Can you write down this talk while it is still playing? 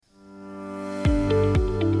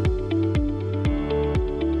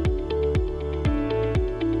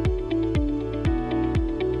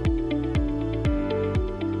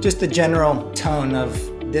just the general tone of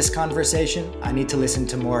this conversation. I need to listen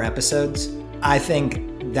to more episodes. I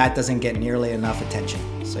think that doesn't get nearly enough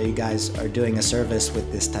attention. So you guys are doing a service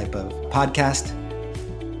with this type of podcast.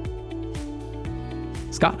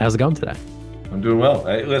 Scott, how's it going today? I'm doing well.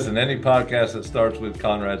 Hey, listen, any podcast that starts with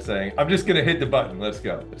Conrad saying, I'm just going to hit the button, let's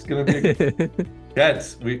go. It's going to be a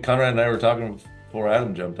good... Conrad and I were talking before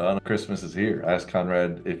Adam jumped on. Christmas is here. I asked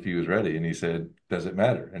Conrad if he was ready, and he said, does it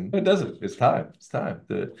matter? And it doesn't. It's time. It's time.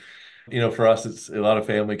 For us, it's a lot of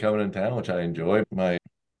family coming in town, which I enjoy. My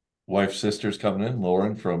wife's sister's coming in,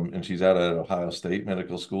 Lauren, and she's out at Ohio State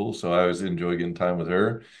Medical School, so I always enjoy getting time with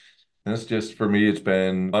her. And it's just, for me, it's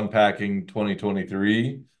been unpacking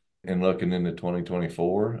 2023 and looking into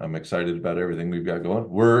 2024. I'm excited about everything we've got going.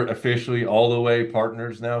 We're officially all the way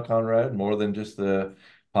partners now, Conrad, more than just the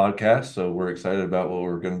podcast. So we're excited about what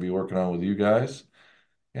we're going to be working on with you guys.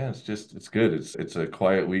 Yeah, it's good. It's a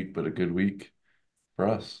quiet week, but a good week for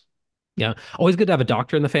us. Yeah, always good to have a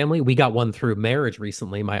doctor in the family. We got one through marriage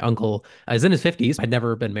recently. My uncle is in his 50s. I'd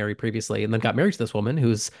never been married previously, and then got married to this woman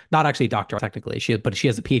who's not actually a doctor technically, but she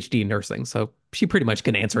has a PhD in nursing, so she pretty much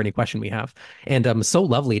can answer any question we have. And so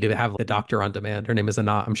lovely to have a doctor on demand. Her name is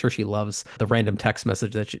Anat. I'm sure she loves the random text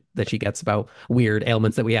message that she gets about weird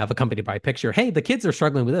ailments that we have, accompanied by a picture. Hey, the kids are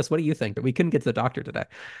struggling with this. What do you think? But we couldn't get to the doctor today.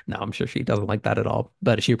 No, I'm sure she doesn't like that at all.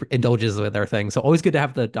 But she indulges with their thing. So always good to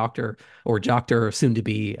have the doctor or doctor soon to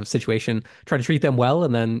be situation. Try to treat them well,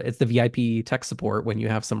 and then it's the VIP tech support when you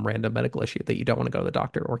have some random medical issue that you don't want to go to the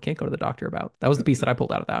doctor or can't go to the doctor about. That was the piece that I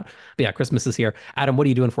pulled out of that. But yeah, Christmas is here. Adam, what are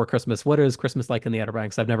you doing for Christmas? What is Christmas like in the Outer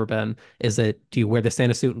Banks? I've never been. Do you wear the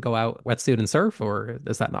Santa suit and go out wetsuit and surf, or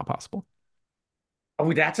is that not possible?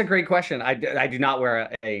 Oh, that's a great question. I do not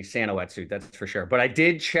wear a Santa wetsuit, that's for sure. But I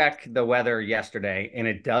did check the weather yesterday, and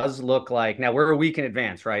it does look like, now we're a week in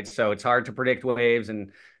advance, right? So it's hard to predict waves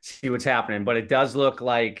and see what's happening, but it does look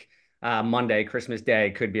like Monday, Christmas Day,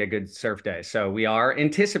 could be a good surf day. So we are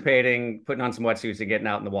anticipating putting on some wetsuits and getting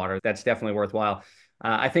out in the water. That's definitely worthwhile.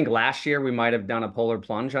 I think last year we might have done a polar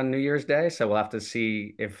plunge on New Year's Day. So we'll have to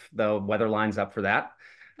see if the weather lines up for that.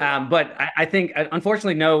 But I think,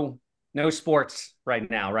 unfortunately, no sports right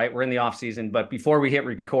now, right? We're in the off season, but before we hit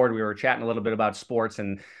record, we were chatting a little bit about sports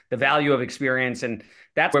and the value of experience. And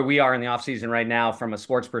that's where we are in the off season right now from a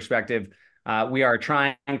sports perspective. We are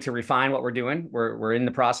trying to refine what we're doing. We're in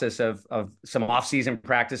the process of some off-season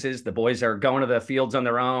practices. The boys are going to the fields on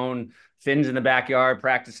their own, Finn's in the backyard,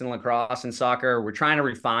 practicing lacrosse and soccer. We're trying to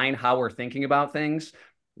refine how we're thinking about things.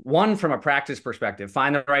 One, from a practice perspective,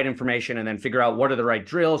 find the right information and then figure out what are the right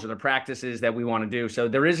drills or the practices that we want to do. So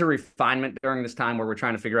there is a refinement during this time where we're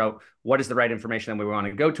trying to figure out what is the right information that we want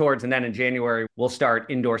to go towards. And then in January, we'll start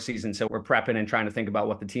indoor season. So we're prepping and trying to think about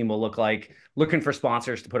what the team will look like, looking for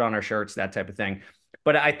sponsors to put on our shirts, that type of thing.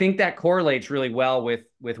 But I think that correlates really well with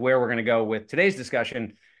where we're going to go with today's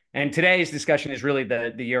discussion. And today's discussion is really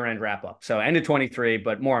the year-end wrap-up. So end of 23,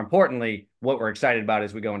 but more importantly, what we're excited about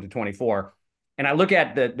as we go into 24. And I look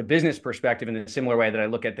at the business perspective in a similar way that I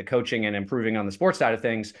look at the coaching and improving on the sports side of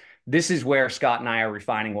things. This is where Scott and I are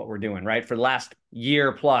refining what we're doing, right? For the last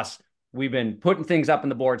year plus, we've been putting things up on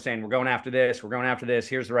the board saying, we're going after this,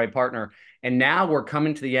 here's the right partner. And now we're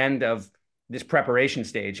coming to the end of this preparation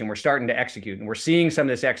stage and we're starting to execute. And we're seeing some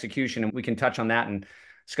of this execution, and we can touch on that. And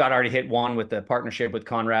Scott already hit one with the partnership with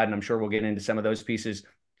Conrad, and I'm sure we'll get into some of those pieces.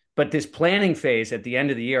 But this planning phase at the end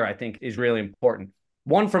of the year, I think, is really important.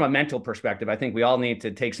 One, from a mental perspective, I think we all need to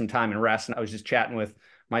take some time and rest. And I was just chatting with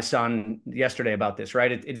my son yesterday about this,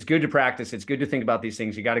 right? It's good to practice. It's good to think about these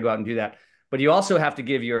things. You got to go out and do that. But you also have to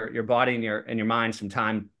give your body and your mind some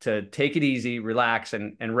time to take it easy, relax,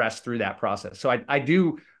 and rest through that process. So I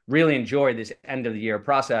do really enjoy this end of the year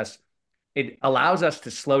process. It allows us to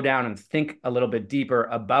slow down and think a little bit deeper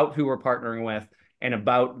about who we're partnering with and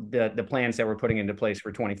about the plans that we're putting into place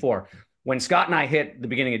for 24. When Scott and I hit the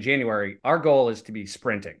beginning of January, our goal is to be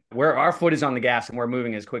sprinting, where our foot is on the gas and we're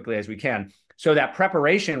moving as quickly as we can. So that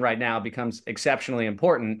preparation right now becomes exceptionally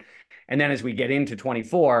important. And then as we get into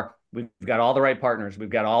 24, we've got all the right partners,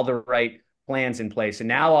 we've got all the right plans in place. And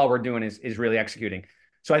now all we're doing is really executing.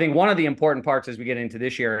 So I think one of the important parts as we get into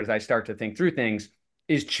this year, as I start to think through things,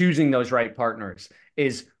 is choosing those right partners,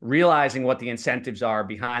 is realizing what the incentives are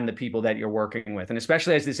behind the people that you're working with. And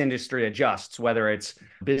especially as this industry adjusts, whether it's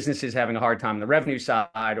businesses having a hard time on the revenue side,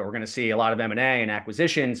 or we're going to see a lot of M&A and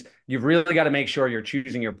acquisitions, you've really got to make sure you're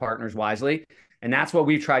choosing your partners wisely. And that's what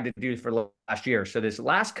we've tried to do for last year. So this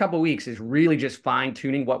last couple of weeks is really just fine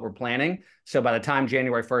tuning what we're planning. So by the time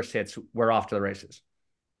January 1st hits, we're off to the races.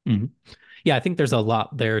 Mhm. Yeah, I think there's a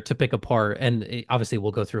lot there to pick apart. And obviously,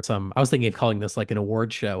 we'll go through some. I was thinking of calling this like an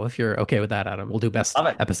award show, if you're okay with that, Adam. We'll do best Love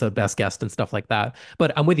it. episode, best guest, and stuff like that.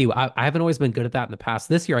 But I'm with you. I haven't always been good at that in the past.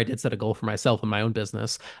 This year, I did set a goal for myself in my own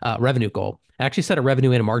business, revenue goal. I actually set a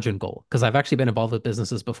revenue and a margin goal because I've actually been involved with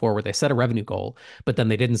businesses before where they set a revenue goal, but then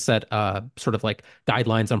they didn't set sort of like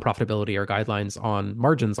guidelines on profitability or guidelines on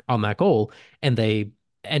margins on that goal. And they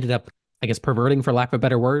ended up, I guess, perverting, for lack of a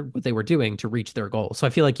better word, what they were doing to reach their goal. So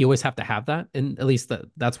I feel like you always have to have that. And at least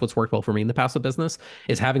that's what's worked well for me in the passive business,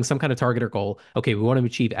 is having some kind of target or goal. Okay, we want to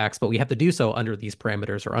achieve X, but we have to do so under these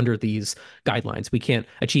parameters or under these guidelines. We can't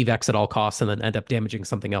achieve X at all costs and then end up damaging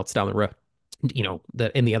something else down the road.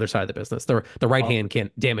 In the other side of the business, the right hand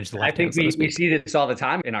can't damage the I left think hand, so to we speak. see this all the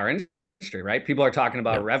time in our industry, right? People are talking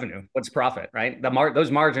about Yeah. revenue. What's profit, right?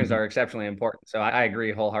 Those margins Mhm. are exceptionally important. So I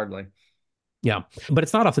agree wholeheartedly. Yeah, but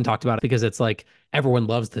it's not often talked about because it's like everyone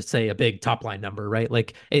loves to say a big top line number, right?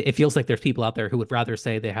 Like it feels like there's people out there who would rather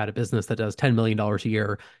say they had a business that does $10 million a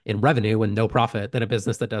year in revenue and no profit than a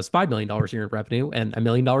business that does $5 million a year in revenue and $1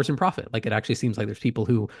 million in profit. Like it actually seems like there's people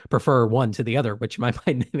who prefer one to the other, which in my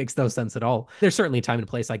mind makes no sense at all. There's certainly a time and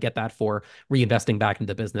place. I get that for reinvesting back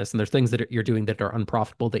into the business. And there's things that you're doing that are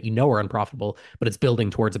unprofitable that you know are unprofitable, but it's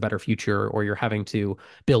building towards a better future, or you're having to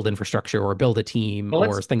build infrastructure or build a team Well,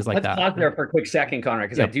 or things like let's that. pause there for a quick second, Conrad,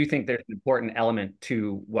 because I Yeah. do think there's an important element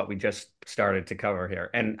to what we just started to cover here.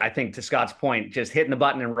 And I think to Scott's point, just hitting the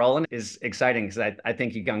button and rolling is exciting because I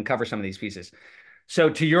think you can uncover some of these pieces. So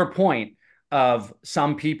to your point of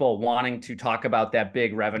some people wanting to talk about that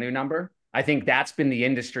big revenue number, I think that's been the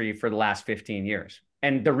industry for the last 15 years.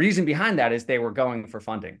 And the reason behind that is they were going for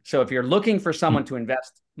funding. So if you're looking for someone to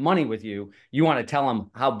invest money with you, you want to tell them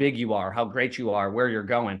how big you are, how great you are, where you're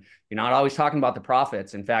going. You're not always talking about the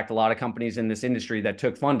profits. In fact, a lot of companies in this industry that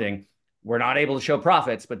took funding were not able to show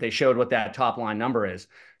profits, but they showed what that top line number is.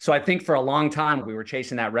 So I think for a long time, we were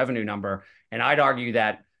chasing that revenue number. And I'd argue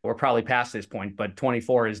that we're probably past this point, but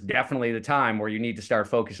 24 is definitely the time where you need to start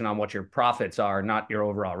focusing on what your profits are, not your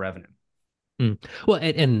overall revenue. Mm. Well,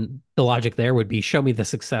 and the logic there would be show me the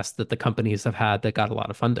success that the companies have had that got a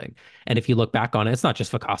lot of funding. And if you look back on it, it's not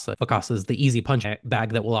just Vacasa. Vacasa is the easy punch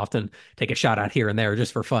bag that we'll often take a shot at here and there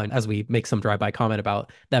just for fun as we make some drive-by comment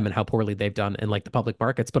about them and how poorly they've done in like the public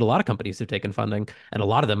markets. But a lot of companies have taken funding and a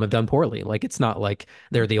lot of them have done poorly. Like it's not like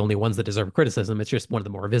they're the only ones that deserve criticism. It's just one of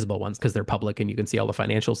the more visible ones because they're public and you can see all the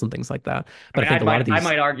financials and things like that. But I think a lot of these... I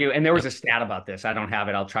might argue, and there was a stat about this. I don't have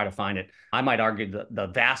it. I'll try to find it. I might argue that the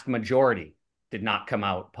vast majority did not come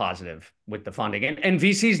out positive with the funding. And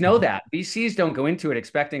VCs know that. VCs don't go into it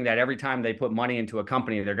expecting that every time they put money into a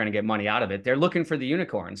company, they're going to get money out of it. They're looking for the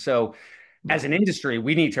unicorn. So as an industry,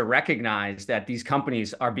 we need to recognize that these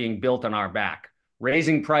companies are being built on our back,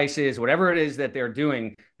 raising prices, whatever it is that they're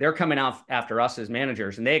doing, they're coming out after us as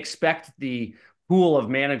managers, and they expect the pool of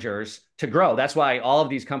managers to grow. That's why all of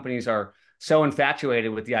these companies are so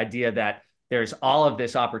infatuated with the idea that there's all of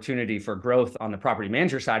this opportunity for growth on the property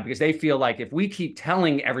manager side, because they feel like if we keep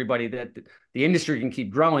telling everybody that the industry can keep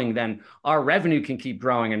growing, then our revenue can keep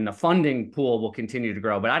growing and the funding pool will continue to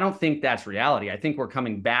grow. But I don't think that's reality. I think we're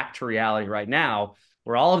coming back to reality right now,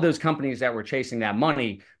 where all of those companies that were chasing that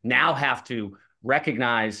money now have to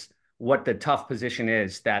recognize what the tough position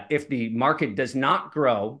is, that if the market does not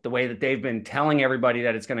grow the way that they've been telling everybody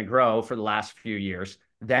that it's going to grow for the last few years,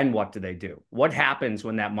 then what do they do? What happens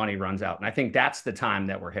when that money runs out? And I think that's the time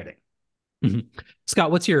that we're hitting. Mm-hmm.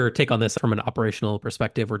 Scott, what's your take on this from an operational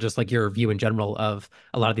perspective, or just like your view in general of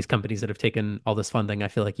a lot of these companies that have taken all this funding? I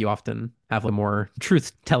feel like you often have a more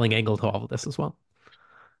truth-telling angle to all of this as well.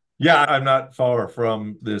 Yeah, I'm not far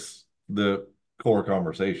from the core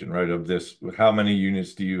conversation, right? Of this, how many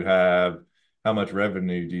units do you have? How much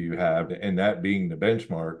revenue do you have? And that being the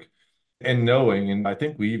benchmark. And knowing, and I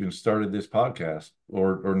think we even started this podcast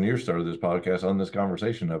or near started this podcast on this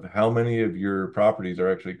conversation of how many of your properties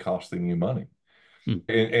are actually costing you money.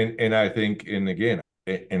 And I think, and again,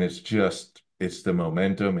 and it's the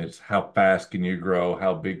momentum, it's how fast can you grow,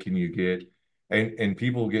 how big can you get, and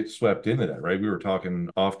people get swept into that, right? We were talking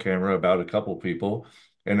off camera about a couple people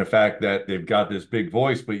and the fact that they've got this big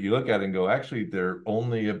voice, but you look at it and go, actually, they're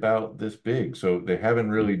only about this big. So they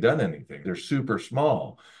haven't really done anything. They're super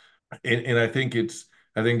small. And I think it's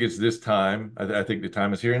this time. I think the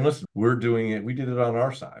time is here. And listen, we're doing it. We did it on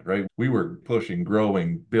our side, right? We were pushing,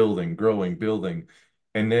 growing, building.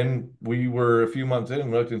 And then we were a few months in and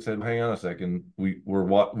looked and said, hang on a second.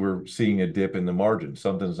 We're seeing a dip in the margin.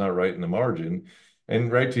 Something's not right in the margin. And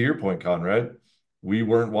right to your point, Conrad, we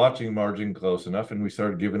weren't watching margin close enough and we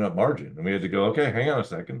started giving up margin. And we had to go, okay, hang on a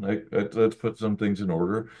second. Let's put some things in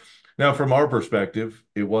order. Now, from our perspective,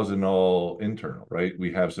 it wasn't all internal, right?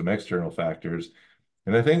 We have some external factors.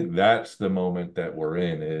 And I think that's the moment that we're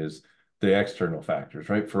in is the external factors,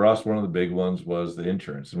 right? For us, one of the big ones was the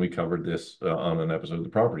insurance. And we covered this on an episode of the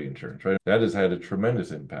property insurance, right? That has had a tremendous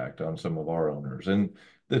impact on some of our owners. And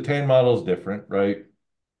the TAN model is different, right?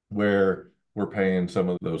 Where we're paying some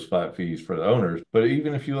of those flat fees for the owners. But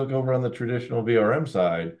even if you look over on the traditional VRM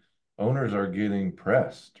side, owners are getting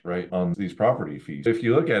pressed, right, on these property fees. If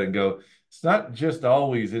you look at it and go, it's not just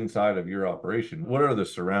always inside of your operation. What are the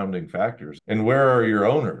surrounding factors? And where are your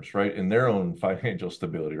owners, right, in their own financial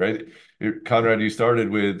stability, right? Conrad, you started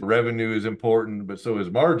with revenue is important, but so is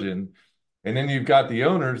margin. And then you've got the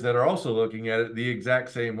owners that are also looking at it the exact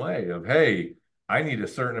same way of, hey, I need a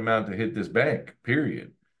certain amount to hit this bank,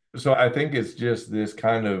 period. So I think it's just this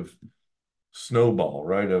kind of snowball,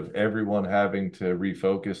 right, of everyone having to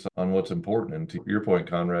refocus on what's important. And to your point,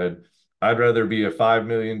 Conrad, I'd rather be a $5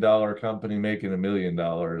 million company making $1 million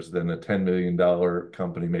than a $10 million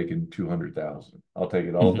company making 200,000. I'll take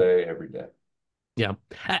it all day, every day. Yeah.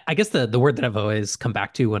 I guess the word that I've always come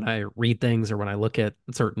back to when I read things or when I look at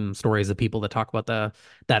certain stories of people that talk about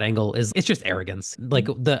that angle is it's just arrogance. Like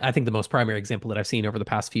I think the most primary example that I've seen over the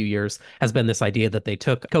past few years has been this idea that they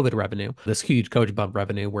took COVID revenue, this huge COVID bump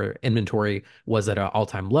revenue where inventory was at an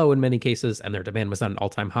all-time low in many cases and their demand was at an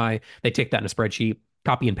all-time high. They take that in a spreadsheet,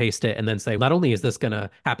 copy and paste it, and then say, not only is this going to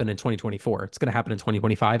happen in 2024, it's going to happen in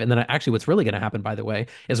 2025. And then actually what's really going to happen, by the way,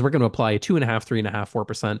 is we're going to apply a 2.5%,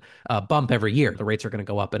 3.5%, 4% bump every year. The rates are going to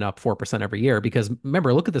go up and up 4% every year. Because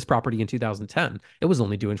remember, look at this property in 2010. It was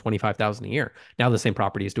only doing 25,000 a year. Now the same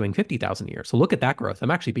property is doing 50,000 a year. So look at that growth. I'm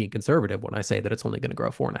actually being conservative when I say that it's only going to grow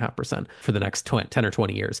 4.5% for the next 10 or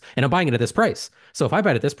 20 years. And I'm buying it at this price. So if I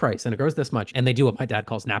buy it at this price and it grows this much, and they do what my dad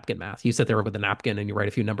calls napkin math. You sit there with a napkin and you write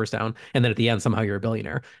a few numbers down, and then at the end, somehow you're a billionaire.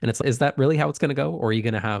 And it's like, is that really how it's going to go? Or are you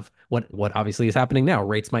going to have what obviously is happening now?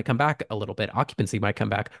 Rates might come back a little bit. Occupancy might come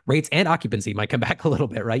back. Rates and occupancy might come back a little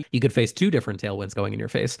bit, right? You could face two different tailwinds going in your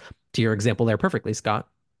face. To your example there perfectly, Scott.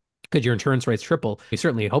 Could your insurance rates triple? We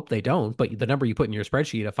certainly hope they don't, but the number you put in your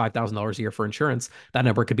spreadsheet of $5,000 a year for insurance, that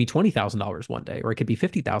number could be $20,000 one day, or it could be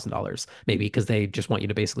 $50,000 maybe because they just want you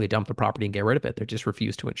to basically dump the property and get rid of it. They just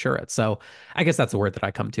refuse to insure it. So I guess that's the word that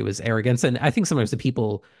I come to is arrogance. And I think sometimes the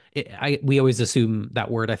people, we always assume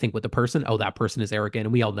that word, I think, with the person, oh, that person is arrogant.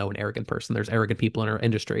 And we all know an arrogant person. There's arrogant people in our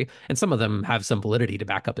industry, and some of them have some validity to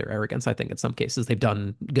back up their arrogance. I think in some cases they've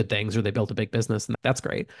done good things or they built a big business, and that's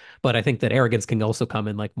great. But I think that arrogance can also come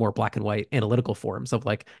in like more black and white analytical forms of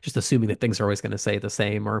like just assuming that things are always going to stay the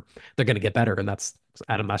same or they're going to get better. And that's,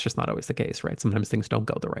 Adam, that's just not always the case, right? Sometimes things don't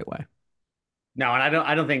go the right way. No, and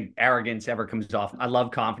I don't think arrogance ever comes off. I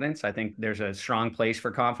love confidence. I think there's a strong place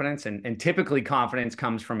for confidence, and typically confidence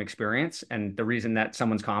comes from experience. And the reason that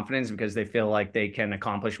someone's confident is because they feel like they can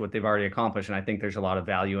accomplish what they've already accomplished. And I think there's a lot of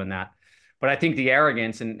value in that. But I think the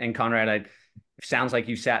arrogance and Conrad, it sounds like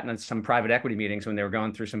you sat in some private equity meetings when they were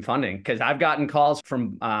going through some funding, because I've gotten calls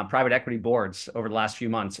from private equity boards over the last few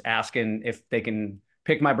months asking if they can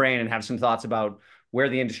pick my brain and have some thoughts about where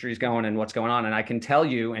the industry is going and what's going on. And I can tell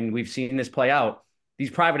you, and we've seen this play out, these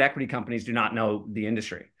private equity companies do not know the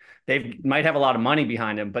industry. They might have a lot of money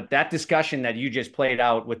behind them, but that discussion that you just played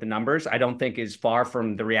out with the numbers, I don't think is far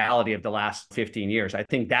from the reality of the last 15 years. I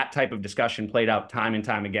think that type of discussion played out time and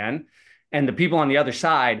time again. And the people on the other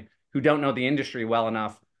side who don't know the industry well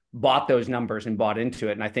enough bought those numbers and bought into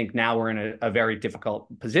it. And I think now we're in a very difficult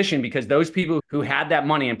position because those people who had that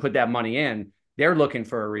money and put that money in, they're looking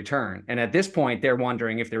for a return. And at this point, they're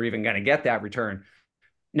wondering if they're even going to get that return.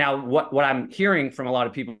 Now, what I'm hearing from a lot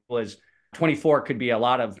of people is 24 could be a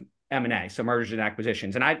lot of M&A, so mergers and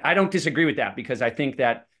acquisitions. And I don't disagree with that, because I think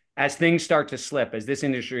that as things start to slip, as this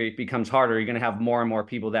industry becomes harder, you're going to have more and more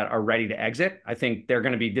people that are ready to exit. I think they're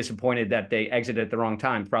going to be disappointed that they exited at the wrong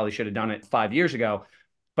time. Probably should have done it 5 years ago.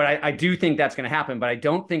 But I do think that's going to happen. But I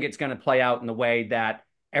don't think it's going to play out in the way that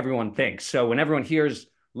everyone thinks. So when everyone hears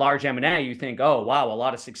large M&A, you think, oh, wow, a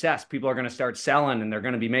lot of success. People are going to start selling and they're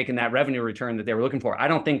going to be making that revenue return that they were looking for. I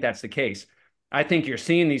don't think that's the case. I think you're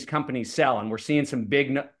seeing these companies sell, and we're seeing some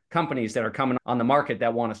big companies that are coming on the market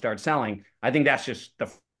that want to start selling. I think that's just the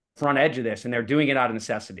front edge of this, and they're doing it out of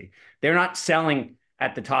necessity. They're not selling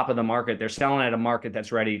at the top of the market. They're selling at a market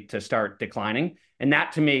that's ready to start declining. And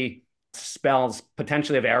that, to me, spells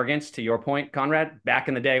potentially of arrogance, to your point, Conrad. Back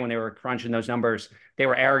in the day when they were crunching those numbers, they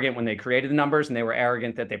were arrogant when they created the numbers, and they were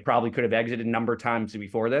arrogant that they probably could have exited a number of times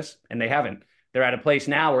before this, and they haven't. They're at a place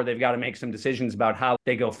now where they've got to make some decisions about how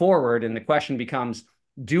they go forward. And the question becomes,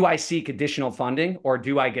 do I seek additional funding or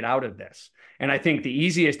do I get out of this? And I think the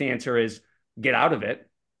easiest answer is get out of it.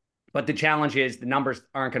 But the challenge is the numbers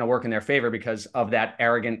aren't going to work in their favor because of that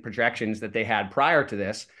arrogant projections that they had prior to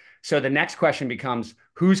this. So the next question becomes,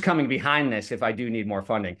 who's coming behind this if I do need more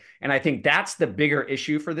funding? And I think that's the bigger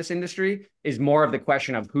issue for this industry, is more of the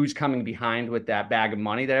question of who's coming behind with that bag of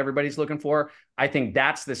money that everybody's looking for. I think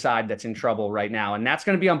that's the side that's in trouble right now. And that's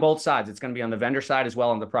going to be on both sides. It's going to be on the vendor side as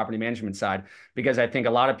well on the property management side, because I think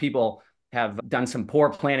a lot of people have done some poor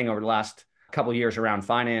planning over the last couple of years around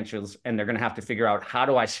financials, and they're going to have to figure out, how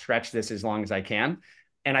do I stretch this as long as I can?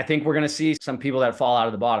 And I think we're going to see some people that fall out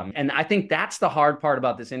of the bottom. And I think that's the hard part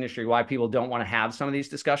about this industry, why people don't want to have some of these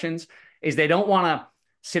discussions, is they don't want to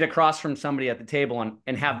sit across from somebody at the table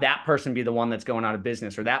and have that person be the one that's going out of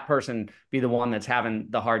business, or that person be the one that's having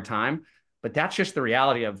the hard time. But that's just the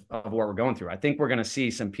reality of what we're going through. I think we're going to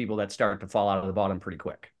see some people that start to fall out of the bottom pretty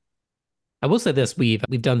quick. I will say this, we've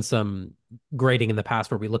done some grading in the past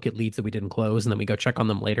where we look at leads that we didn't close and then we go check on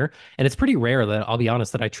them later. And it's pretty rare that, I'll be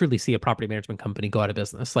honest, that I truly see a property management company go out of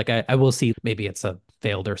business. Like I will see maybe it's a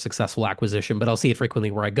failed or successful acquisition, but I'll see it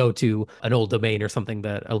frequently where I go to an old domain or something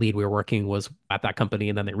that a lead we were working was at that company,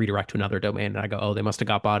 and then they redirect to another domain and I go, oh, they must have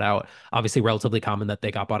got bought out. Obviously relatively common that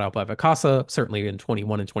they got bought out by Vacasa. Certainly in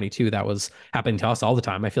 21 and 22, that was happening to us all the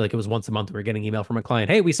time. I feel like it was once a month we were getting email from a client,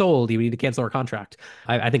 hey, we sold, you need to cancel our contract.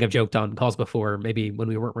 I think I've joked on calls before, maybe when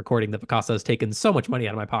we weren't recording, that Vacasa has taken so much money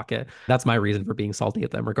out of my pocket. That's my reason for being salty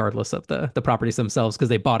at them, regardless of the properties themselves, because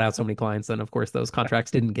they bought out so many clients. And of course, those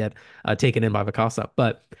contracts didn't get taken in by Vacasa.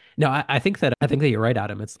 But no, I think that you're right,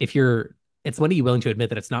 Adam. It's when are you willing to admit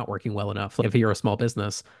that it's not working well enough? Like if you're a small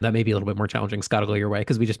business, that may be a little bit more challenging. Scott, will go your way,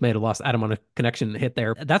 because we just made a lost Adam on a connection hit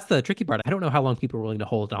there. That's the tricky part. I don't know how long people are willing to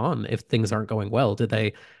hold on if things aren't going well.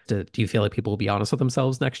 Do you feel like people will be honest with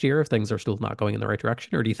themselves next year if things are still not going in the right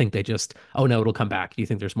direction? Or do you think they just, oh no, it'll come back? Do you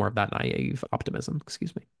think there's more of that naive optimism?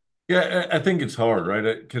 Excuse me. Yeah, I think it's hard,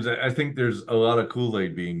 right? Because I think there's a lot of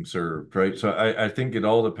Kool-Aid being served, right? So I think it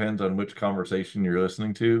all depends on which conversation you're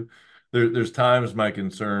listening to. There's times my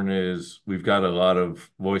concern is we've got a lot of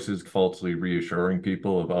voices falsely reassuring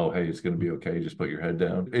people of, oh, hey, it's going to be okay, just put your head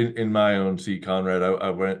down. In my own seat, Conrad, I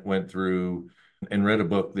went through and read a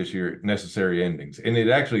book this year, Necessary Endings, and it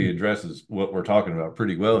actually addresses what we're talking about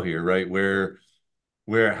pretty well here, right? Where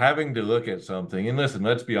we're having to look at something, and listen,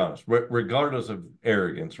 let's be honest, regardless of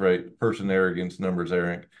arrogance, right? Person arrogance, numbers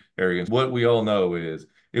arrogance, what we all know is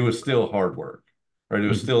it was still hard work. Right, it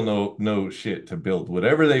was still no shit to build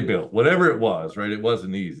whatever they built, whatever it was, right? It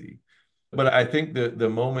wasn't easy. But I think that the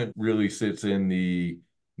moment really sits in the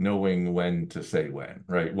knowing when to say when,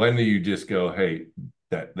 right? When do you just go, hey,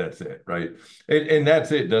 that's it, right? And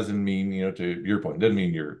that's it doesn't mean, to your point, doesn't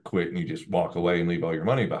mean you're quit and you just walk away and leave all your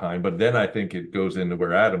money behind. But then I think it goes into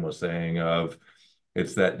where Adam was saying of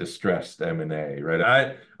it's that distressed M&A, right?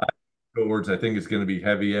 I think it's going to be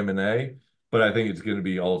heavy M&A, but I think it's going to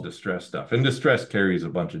be all distress stuff. And distress carries a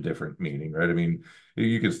bunch of different meaning, right? I mean,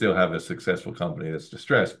 you can still have a successful company that's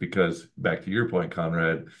distressed because, back to your point,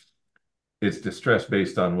 Conrad, it's distress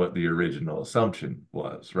based on what the original assumption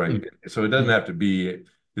was, right? Mm-hmm. So it doesn't have to be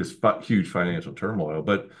this huge financial turmoil.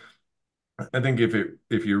 But I think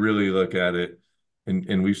if you really look at it,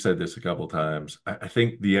 and we've said this a couple of times, I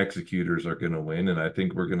think the executors are going to win, and I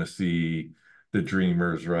think we're going to see the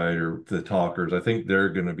dreamers, right, or the talkers. I think they're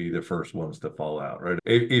going to be the first ones to fall out, right?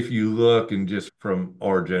 If you look, and just from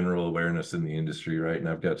our general awareness in the industry, right, and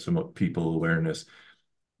I've got some people awareness,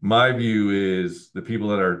 my view is the people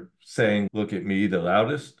that are saying, look at me, the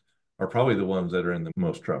loudest, are probably the ones that are in the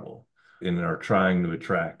most trouble and are trying to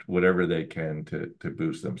attract whatever they can to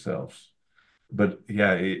boost themselves. But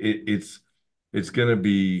yeah, it's going to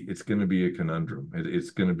be a conundrum.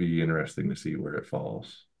 It's going to be interesting to see where it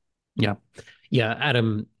falls. Yeah.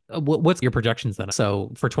 Adam, what's your projections then?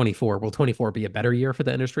 So for 24, will 24 be a better year for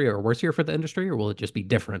the industry or a worse year for the industry, or will it just be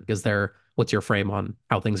different? What's your frame on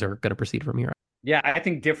how things are going to proceed from here? Yeah, I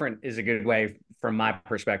think different is a good way from my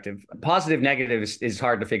perspective. Positive, negative is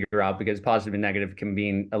hard to figure out because positive and negative can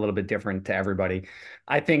mean a little bit different to everybody.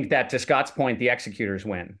 I think that, to Scott's point, the executors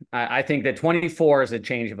win. I think that 24 is a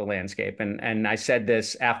change of the landscape. And I said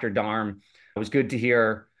this after DARM. It was good to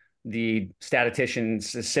hear the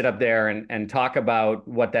statisticians sit up there and talk about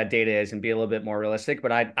what that data is and be a little bit more realistic.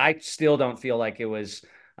 But I still don't feel like it was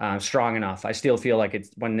strong enough. I still feel like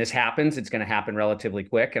when this happens, it's going to happen relatively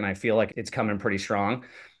quick. And I feel like it's coming pretty strong.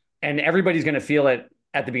 And everybody's going to feel it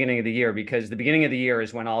at the beginning of the year, because the beginning of the year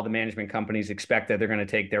is when all the management companies expect that they're going to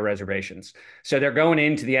take their reservations. So they're going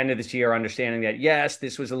into the end of this year understanding that, yes,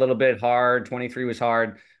 this was a little bit hard. 23 was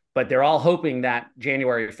hard. But they're all hoping that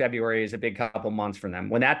January or February is a big couple months for them.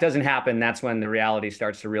 When that doesn't happen, that's when the reality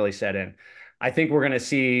starts to really set in. I think we're going to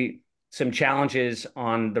see some challenges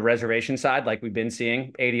on the reservation side, like we've been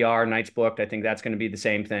seeing. ADR, nights booked, I think that's going to be the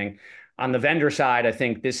same thing. On the vendor side, I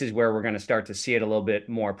think this is where we're going to start to see it a little bit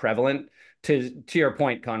more prevalent. To your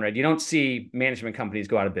point, Conrad, you don't see management companies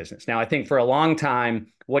go out of business. Now, I think for a long time,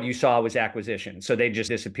 what you saw was acquisition. So they just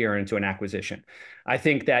disappear into an acquisition. I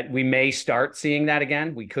think that we may start seeing that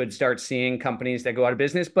again. We could start seeing companies that go out of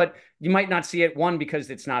business, but you might not see it, one, because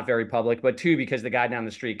it's not very public, but two, because the guy down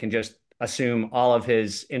the street can just assume all of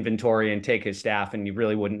his inventory and take his staff, and you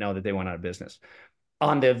really wouldn't know that they went out of business.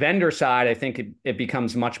 On the vendor side, I think it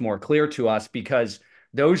becomes much more clear to us, because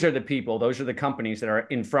those are the people, those are the companies that are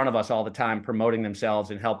in front of us all the time, promoting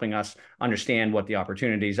themselves and helping us understand what the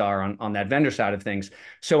opportunities are on that vendor side of things.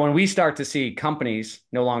 So when we start to see companies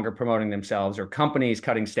no longer promoting themselves, or companies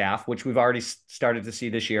cutting staff, which we've already started to see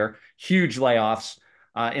this year, huge layoffs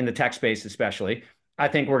in the tech space especially, I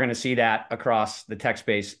think we're going to see that across the tech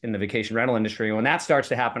space in the vacation rental industry. When that starts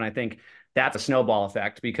to happen, I think that's a snowball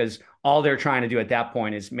effect, because all they're trying to do at that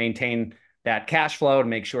point is maintain that cash flow to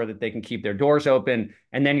make sure that they can keep their doors open.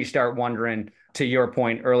 And then you start wondering, to your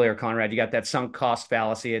point earlier, Conrad, you got that sunk cost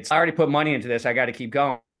fallacy. It's, I already put money into this, I got to keep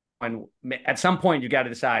going. And at some point you got to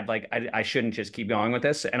decide, like, I shouldn't just keep going with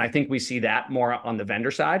this. And I think we see that more on the vendor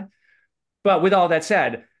side. But with all that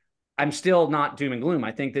said, I'm still not doom and gloom.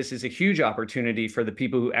 I think this is a huge opportunity for the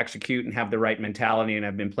people who execute and have the right mentality and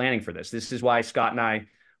have been planning for this. This is why Scott and I,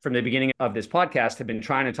 from the beginning of this podcast, have been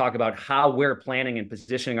trying to talk about how we're planning and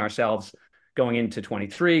positioning ourselves going into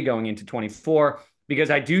 23, going into 24,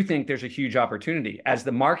 because I do think there's a huge opportunity. As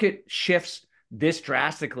the market shifts this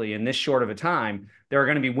drastically in this short of a time, there are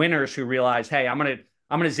going to be winners who realize, hey, I'm going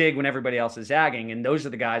to zig when everybody else is zagging. And those are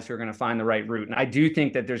the guys who are going to find the right route. And I do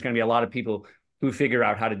think that there's going to be a lot of people who figure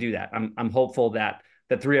out how to do that. I'm hopeful that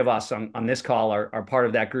the three of us on this call are part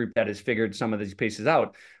of that group that has figured some of these pieces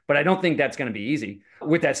out. But I don't think that's going to be easy.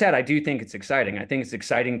 With that said, I do think it's exciting. I think it's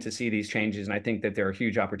exciting to see these changes. And I think that there are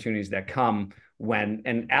huge opportunities that come when,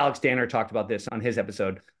 and Alex Danner talked about this on his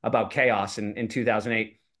episode about chaos in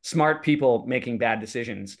 2008, smart people making bad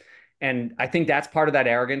decisions. And I think that's part of that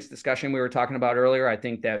arrogance discussion we were talking about earlier. I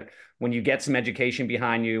think that when you get some education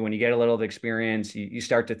behind you, when you get a little of experience, you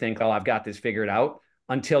start to think, oh, I've got this figured out,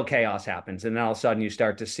 until chaos happens. And then all of a sudden you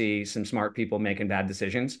start to see some smart people making bad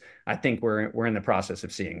decisions. I think we're in the process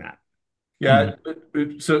of seeing that. Yeah.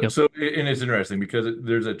 So and it's interesting because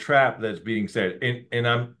there's a trap that's being said.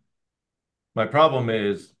 And my problem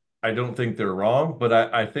is, I don't think they're wrong, but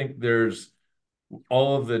I think there's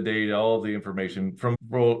all of the data, all of the information from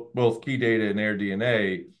both Key Data and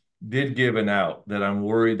AirDNA did give an out that I'm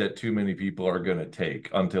worried that too many people are going to take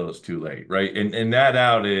until it's too late, right? And that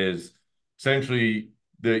out is essentially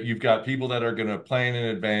that you've got people that are going to plan in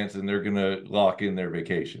advance and they're going to lock in their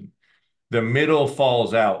vacation. The middle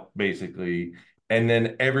falls out basically, and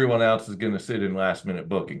then everyone else is going to sit in last minute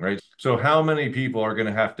booking, right? So how many people are going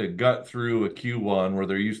to have to gut through a Q1 where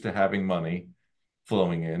they're used to having money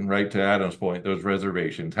flowing in, right? To Adam's point, those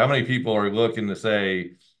reservations. How many people are looking to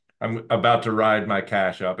say, I'm about to ride my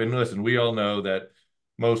cash up? And listen, we all know that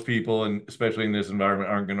most people, and especially in this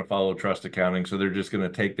environment, aren't going to follow trust accounting. So they're just going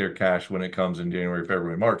to take their cash when it comes in January,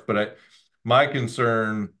 February, March. But my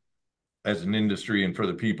concern as an industry and for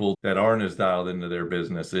the people that aren't as dialed into their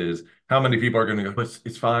business is how many people are going to go,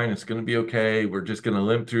 it's fine, it's going to be okay, we're just going to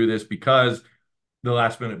limp through this, because the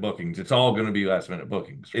last minute bookings, it's all going to be last minute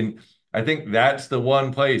bookings. And I think that's the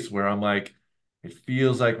one place where I'm like, it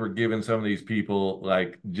feels like we're giving some of these people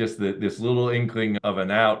like just this little inkling of an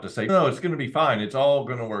out to say, no, it's going to be fine, it's all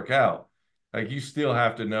going to work out. Like, you still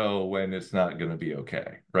have to know when it's not going to be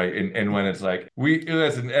okay, right? And when it's like,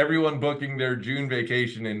 listen, everyone booking their June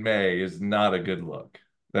vacation in May is not a good look.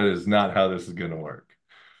 That is not how this is going to work.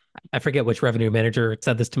 I forget which revenue manager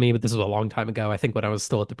said this to me, but this was a long time ago. I think when I was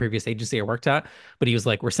still at the previous agency I worked at, but he was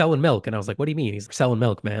like, we're selling milk. And I was like, what do you mean? He's selling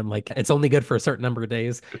milk, man. Like, it's only good for a certain number of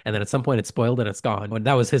days. And then at some point it's spoiled and it's gone. And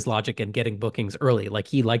that was his logic in getting bookings early. Like,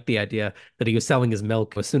 he liked the idea that he was selling his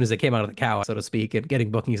milk as soon as it came out of the cow, so to speak, and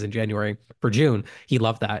getting bookings in January for June. He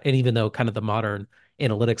loved that. And even though kind of the modern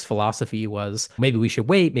analytics philosophy was maybe we should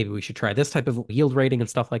wait, maybe we should try this type of yield rating and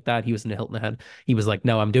stuff like that, he was in Hilton Head. He was like,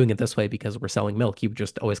 no, I'm doing it this way because we're selling milk. He would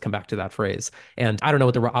just always come back to that phrase. And I don't know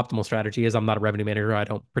what the optimal strategy is. I'm not a revenue manager. I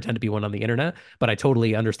don't pretend to be one on the internet, but I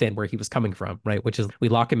totally understand where he was coming from, right? Which is, we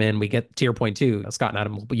lock him in, we get to your point too, Scott and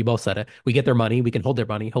Adam, you both said it. We get their money, we can hold their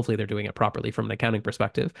money. Hopefully they're doing it properly from an accounting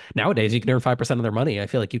perspective. Nowadays, you can earn 5% of their money. I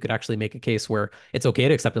feel like you could actually make a case where it's okay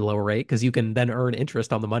to accept a lower rate because you can then earn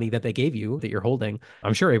interest on the money that they gave you that you're holding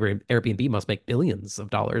I'm sure Airbnb must make billions of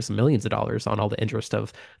dollars, millions of dollars on all the interest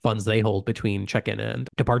of funds they hold between check-in and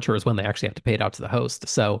departure is when they actually have to pay it out to the host.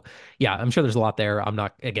 So yeah, I'm sure there's a lot there. I'm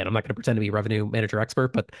not going to pretend to be a revenue manager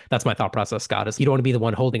expert, but that's my thought process, Scott, is you don't want to be the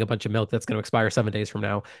one holding a bunch of milk that's going to expire 7 days from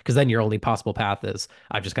now, because then your only possible path is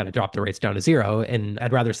I've just got to drop the rates down to zero, and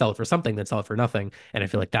I'd rather sell it for something than sell it for nothing. And I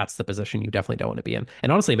feel like that's the position you definitely don't want to be in.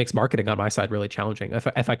 And honestly, it makes marketing on my side really challenging.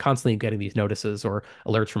 If I constantly am getting these notices or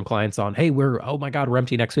alerts from clients on, hey, oh my God, we're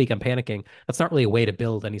empty next week, I'm panicking. That's not really a way to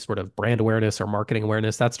build any sort of brand awareness or marketing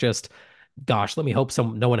awareness. That's just, gosh, let me hope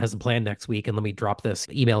no one has a plan next week, and let me drop this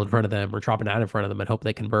email in front of them or drop an ad in front of them and hope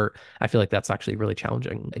they convert. I feel like that's actually really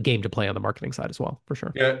challenging, a game to play on the marketing side as well, for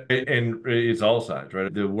sure. Yeah, and it's all sides,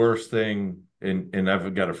 right? The worst thing, and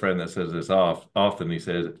I've got a friend that says this often. He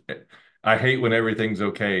says, I hate when everything's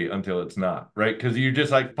okay until it's not, right? Because you're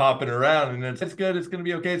just like popping around and it's good, it's going to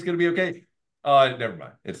be okay, it's going to be okay. Never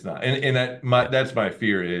mind, it's not. And that's my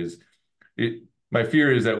fear is my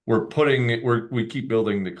fear is that we keep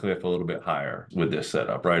building the cliff a little bit higher with this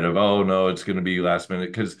setup, right? Of, oh no, it's going to be last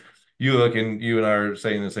minute. Because you and I are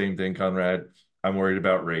saying the same thing, Conrad. I'm worried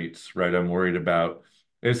about rates, right? I'm worried about,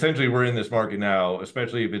 essentially, we're in this market now,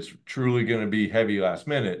 especially if it's truly going to be heavy last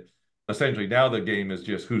minute. Essentially, now the game is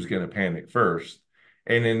just who's going to panic first.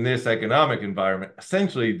 And in this economic environment,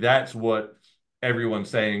 essentially, that's what everyone's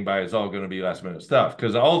saying by it's all going to be last minute stuff,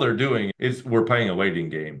 because all they're doing is we're playing a waiting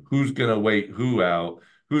game. Who's going to wait who out?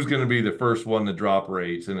 Who's going to be the first one to drop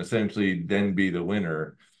rates and essentially then be the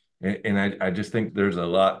winner? And I just think there's a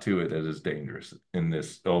lot to it that is dangerous in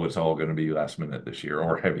this. Oh, it's all going to be last minute this year,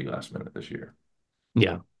 or heavy last minute this year.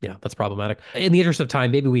 Yeah, that's problematic. In the interest of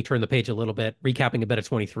time, maybe we turn the page a little bit, recapping a bit of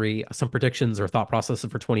 23, some predictions or thought processes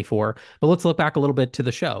for 24. But let's look back a little bit to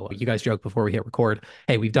the show. You guys joked before we hit record,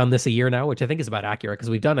 hey, we've done this a year now, which I think is about accurate, because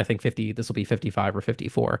we've done, I think, 50, this will be 55 or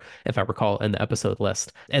 54, if I recall, in the episode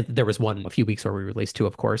list. And there was one a few weeks where we released two,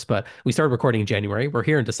 of course, but we started recording in January. We're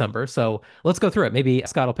here in December. So let's go through it. Maybe,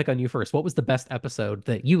 Scott, I'll pick on you first. What was the best episode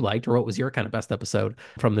that you liked, or what was your kind of best episode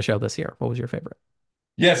from the show this year? What was your favorite?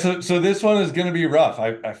 Yeah, so this one is going to be rough.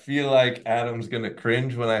 I feel like Adam's going to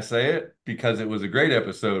cringe when I say it, because it was a great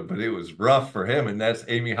episode, but it was rough for him, and that's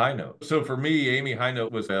Amy Hinote. So for me, Amy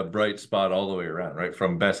Hinote was a bright spot all the way around, right?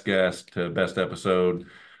 From best guest to best episode.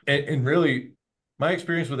 And really, my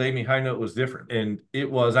experience with Amy Hinote was different. And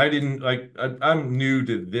it was, I'm new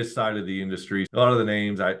to this side of the industry. A lot of the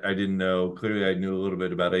names I didn't know. Clearly, I knew a little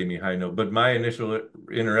bit about Amy Hinote, but my initial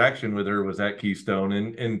interaction with her was at Keystone,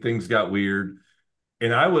 and things got weird.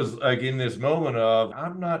 And I was like in this moment of,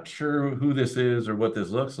 I'm not sure who this is or what this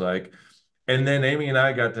looks like. And then Amy and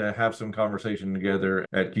I got to have some conversation together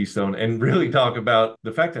at Keystone and really talk about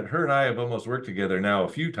the fact that her and I have almost worked together now a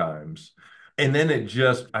few times. And then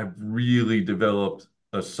I've really developed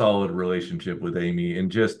a solid relationship with Amy.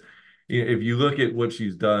 And just, if you look at what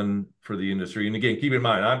she's done for the industry, and again, keep in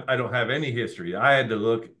mind, I don't have any history. I had to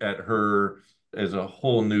look at her as a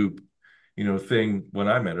whole new, thing when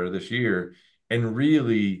I met her this year. And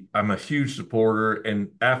really, I'm a huge supporter.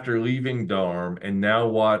 And after leaving Darm and now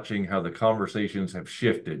watching how the conversations have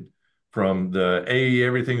shifted from the, hey,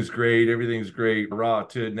 everything's great, raw,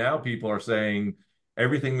 to now people are saying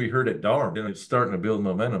everything we heard at Darm, and it's starting to build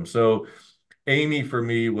momentum. So Amy, for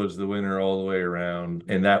me, was the winner all the way around.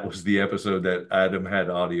 And that was the episode that Adam had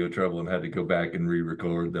audio trouble and had to go back and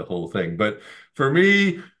re-record the whole thing. But for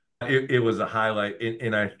me, it was a highlight,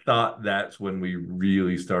 and I thought that's when we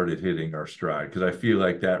really started hitting our stride, because I feel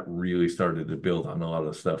like that really started to build on a lot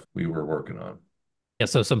of the stuff we were working on. Yeah,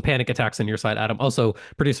 so some panic attacks on your side, Adam. Also,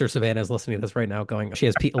 producer Savannah is listening to this right now going, she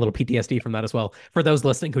has a little PTSD from that as well. For those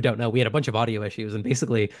listening who don't know, we had a bunch of audio issues, and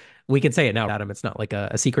basically, we can say it now, Adam, it's not like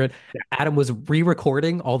a secret. Yeah. Adam was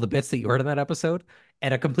re-recording all the bits that you heard in that episode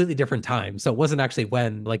at a completely different time. So it wasn't actually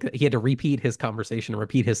when, like, he had to repeat his conversation and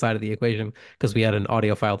repeat his side of the equation, because we had an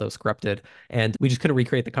audio file that was corrupted, and we just couldn't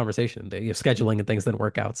recreate the conversation. The scheduling and things didn't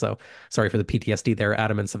work out. So sorry for the PTSD there,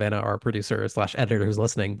 Adam and Savannah, our producer / editor who's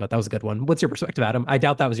listening, but that was a good one. What's your perspective, Adam? I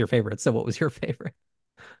doubt that was your favorite. So what was your favorite?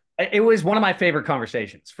 It was one of my favorite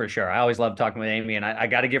conversations, for sure. I always love talking with Amy, and I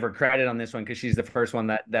got to give her credit on this one, because she's the first one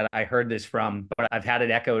that I heard this from, but I've had it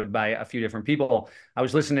echoed by a few different people. I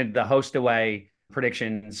was listening to the Host Away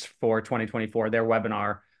predictions for 2024, their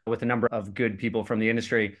webinar with a number of good people from the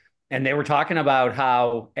industry. And they were talking about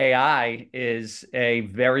how AI is a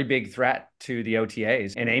very big threat to the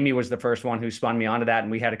OTAs. And Amy was the first one who spun me onto that.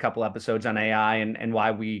 And we had a couple episodes on AI and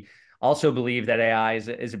why we also believe that AI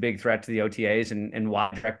is a big threat to the OTAs, and why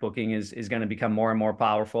direct booking is going to become more and more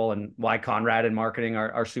powerful, and why Conrad and marketing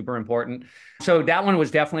are super important. So that one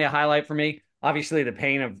was definitely a highlight for me. Obviously, the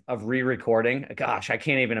pain of re-recording. Gosh, I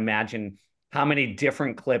can't even imagine how many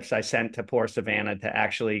different clips I sent to poor Savannah to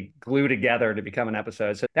actually glue together to become an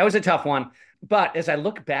episode. So that was a tough one. But as I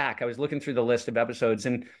look back, I was looking through the list of episodes,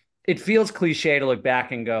 and it feels cliche to look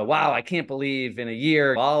back and go, wow, I can't believe in a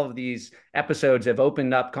year, all of these episodes have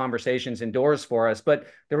opened up conversations and doors for us. But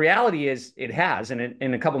the reality is it has. And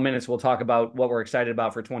in a couple minutes, we'll talk about what we're excited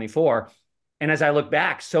about for 24. And as I look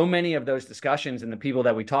back, so many of those discussions and the people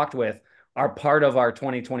that we talked with are part of our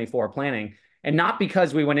 2024 planning. And not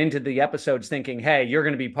because we went into the episodes thinking, hey, you're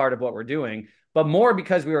going to be part of what we're doing, but more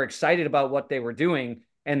because we were excited about what they were doing.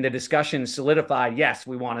 And the discussion solidified, yes,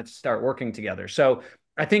 we wanted to start working together. So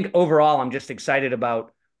I think overall, I'm just excited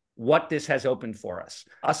about what this has opened for us.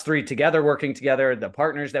 Us three together, working together, the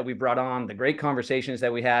partners that we brought on, the great conversations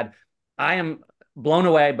that we had. I am blown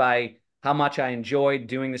away by how much I enjoyed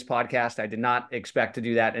doing this podcast. I did not expect to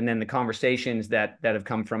do that. And then the conversations that have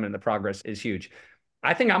come from it and the progress is huge.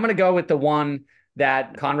 I think I'm going to go with the one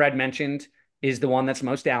that Conrad mentioned is the one that's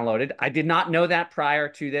most downloaded. I did not know that prior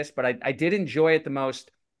to this, but I did enjoy it the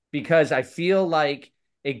most because I feel like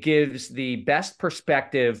it gives the best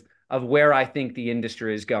perspective of where I think the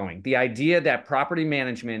industry is going. The idea that property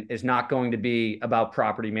management is not going to be about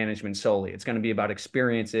property management solely. It's going to be about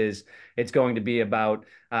experiences. It's going to be about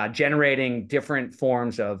generating different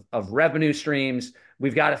forms of revenue streams.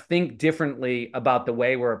 We've got to think differently about the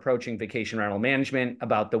way we're approaching vacation rental management,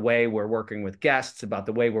 about the way we're working with guests, about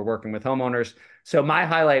the way we're working with homeowners. So my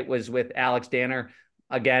highlight was with Alex Danner.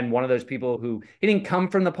 Again, one of those people who he didn't come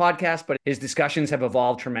from the podcast, but his discussions have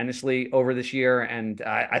evolved tremendously over this year. And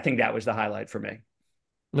I think that was the highlight for me.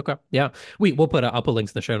 Okay. Yeah. We'll put I'll put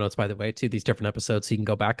links in the show notes, by the way, to these different episodes. So you can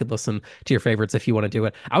go back and listen to your favorites if you want to do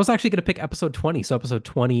it. I was actually going to pick episode 20. So episode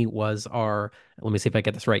 20 was our, let me see if I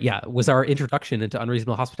get this right. Yeah. Was our introduction into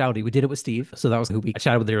unreasonable hospitality. We did it with Steve. So that was who we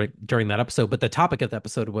chatted with during that episode. But the topic of the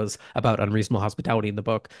episode was about unreasonable hospitality in the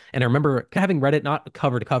book. And I remember having read it, not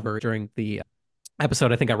cover to cover during the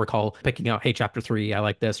episode. I think I recall picking out, hey, chapter 3, I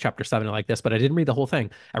like this, chapter 7, I like this, but I didn't read the whole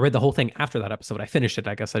thing. I read the whole thing after that episode. I finished it,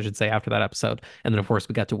 I guess I should say, after that episode. And then, of course,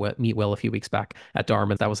 we got to meet Will a few weeks back at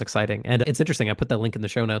Dartmouth. That was exciting. And it's interesting. I put that link in the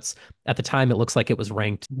show notes. At the time, it looks like it was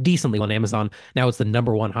ranked decently on Amazon. Now it's the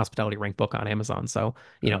 #1 hospitality ranked book on Amazon. So,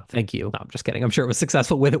 thank you. No, I'm just kidding. I'm sure it was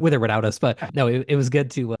successful with or without us. But no, it was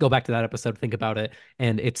good to go back to that episode, think about it.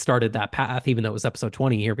 And it started that path, even though it was episode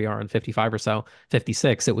 20. Here we are on 55 or so,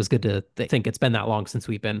 56. It was good to think it's been that long since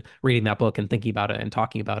we've been reading that book and thinking about it and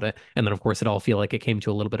talking about it. And then, of course, it all feel like it came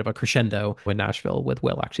to a little bit of a crescendo in Nashville with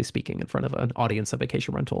Will actually speaking in front of an audience of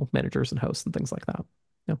vacation rental managers and hosts and things like that.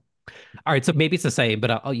 Yeah. All right. So maybe it's the same,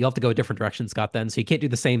 but you'll have to go a different direction, Scott, then. So you can't do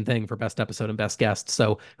the same thing for best episode and best guest.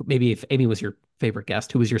 So maybe if Amy was your favorite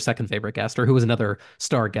guest, who was your second favorite guest, or who was another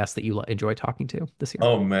star guest that you enjoy talking to this year?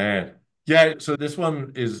 Oh, man. Yeah. So this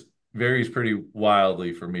one varies pretty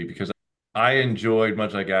wildly for me because I enjoyed,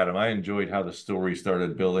 much like Adam, I enjoyed how the story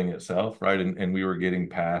started building itself, right? And we were getting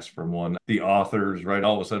passed from the authors, right?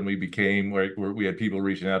 All of a sudden we became where we had people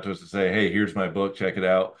reaching out to us to say, hey, here's my book, check it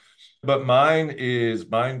out. But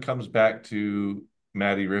mine comes back to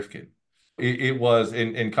Maddie Rifkin. It was,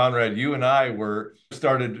 and Conrad, you and I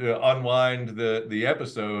started to unwind the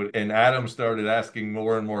episode, and Adam started asking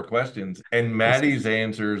more and more questions. And Maddie's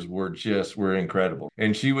answers were incredible.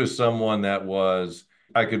 And she was someone that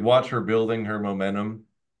I could watch her building her momentum,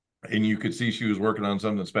 and you could see she was working on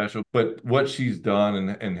something special. But what she's done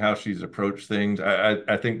and how she's approached things,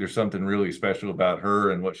 I think there's something really special about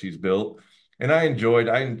her and what she's built. And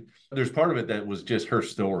there's part of it that was just her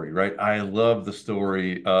story, right? I love the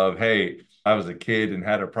story of, hey, I was a kid and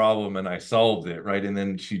had a problem and I solved it, right? And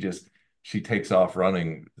then she takes off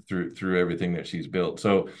running through everything that she's built.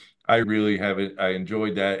 So I really I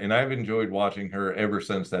enjoyed that. And I've enjoyed watching her ever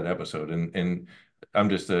since that episode. And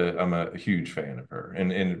I'm a huge fan of her,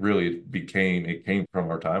 and it came from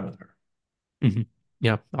our time with her. Mm-hmm.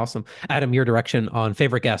 Yeah, awesome. Adam, your direction on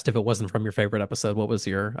favorite guest, if it wasn't from your favorite episode, what was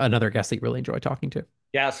another guest that you really enjoyed talking to?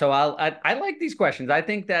 Yeah, so I like these questions. I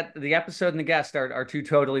think that the episode and the guest are two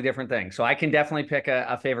totally different things. So I can definitely pick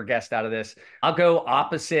a favorite guest out of this. I'll go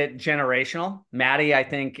opposite generational. Maddie, I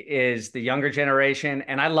think, is the younger generation.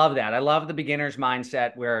 And I love that. I love the beginner's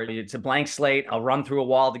mindset where it's a blank slate. I'll run through a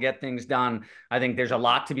wall to get things done. I think there's a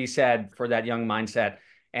lot to be said for that young mindset.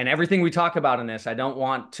 And everything we talk about in this, I don't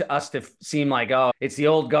want us to seem like, oh, it's the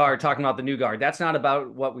old guard talking about the new guard. That's not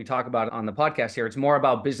about what we talk about on the podcast here. It's more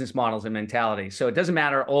about business models and mentality. So it doesn't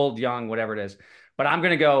matter, old, young, whatever it is. But I'm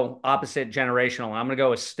going to go opposite generational. I'm going to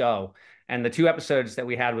go with Stowe. And the 2 episodes that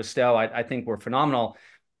we had with Stowe, I think were phenomenal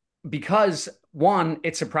because, one,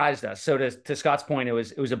 it surprised us. So to Scott's point, it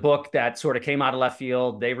was a book that sort of came out of left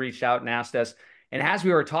field. They reached out and asked us. And as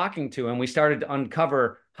we were talking to him, we started to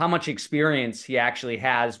uncover how much experience he actually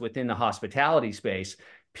has within the hospitality space.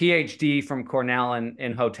 PhD from Cornell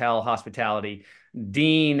in hotel hospitality,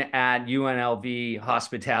 dean at UNLV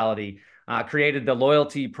hospitality, created the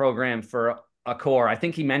loyalty program for Accor. I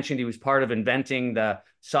think he mentioned he was part of inventing the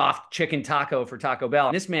soft chicken taco for Taco Bell.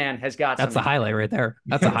 And this man has got That's the highlight right there.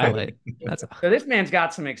 That's a highlight. So this man's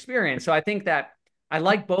got some experience. So I think that I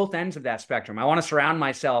like both ends of that spectrum. I want to surround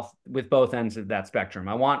myself with both ends of that spectrum.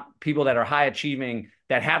 I want people that are high achieving,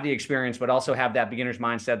 that have the experience, but also have that beginner's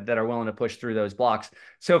mindset, that are willing to push through those blocks.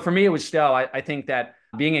 So for me, it was Stowe. I think that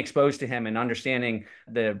being exposed to him and understanding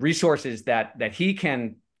the resources that he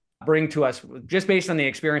can bring to us just based on the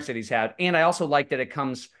experience that he's had. And I also like that it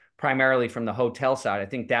comes primarily from the hotel side. I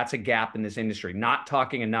think that's a gap in this industry, not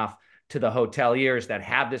talking enough to the hoteliers that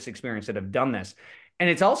have this experience, that have done this. And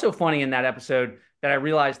it's also funny in that episode that I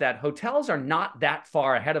realized that hotels are not that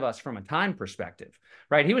far ahead of us from a time perspective,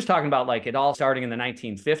 right? He was talking about like it all starting in the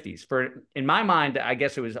 1950s. In my mind, I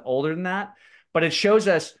guess it was older than that, but it shows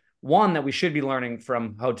us, one, that we should be learning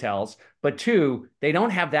from hotels, but two, they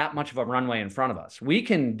don't have that much of a runway in front of us. We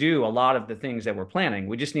can do a lot of the things that we're planning.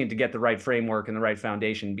 We just need to get the right framework and the right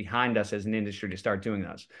foundation behind us as an industry to start doing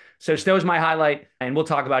those. So Stowe's my highlight, and we'll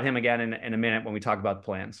talk about him again in a minute when we talk about the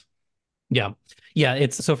plans. Yeah. Yeah.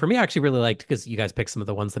 It's so for me, I actually really liked, because you guys picked some of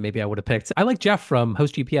the ones that maybe I would have picked. I like Jeff from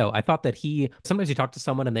Host GPO. I thought that sometimes you talk to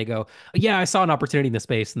someone and they go, yeah, I saw an opportunity in the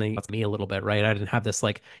space, and that's me a little bit, right? I didn't have this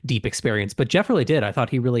like deep experience, but Jeff really did. I thought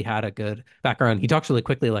he really had a good background. He talks really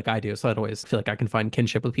quickly like I do. So I'd always feel like I can find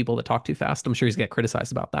kinship with people that talk too fast. I'm sure he's get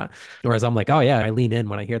criticized about that. Whereas I'm like, oh yeah, I lean in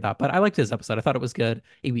when I hear that. But I liked his episode. I thought it was good.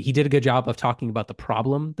 He did a good job of talking about the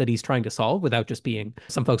problem that he's trying to solve without just being,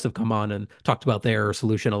 some folks have come on and talked about their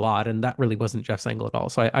solution a lot. And that really wasn't Jeff's angle at all.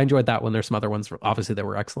 So I enjoyed that one. There's some other ones, obviously, that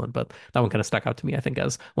were excellent, but that one kind of stuck out to me, I think,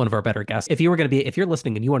 as one of our better guests. If you're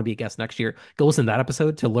listening and you want to be a guest next year, go listen to that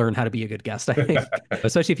episode to learn how to be a good guest, I think,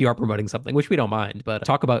 especially if you are promoting something, which we don't mind, but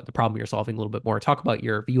talk about the problem you're solving a little bit more. Talk about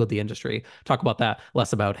your view of the industry. Talk about that,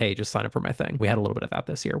 less about, hey, just sign up for my thing. We had a little bit of that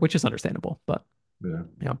this year, which is understandable, but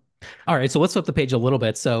yeah. All right. So let's flip the page a little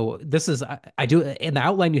bit. So this is, I do, in the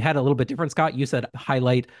outline, you had a little bit different, Scott. You said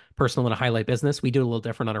highlight personal and a highlight business. We do a little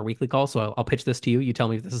different on our weekly call. So I'll pitch this to you. You tell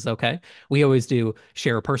me if this is okay. We always do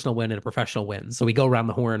share a personal win and a professional win. So we go around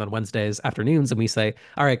the horn on Wednesdays afternoons and we say,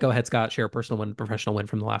 all right, go ahead, Scott, share a personal win and professional win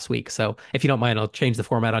from the last week. So if you don't mind, I'll change the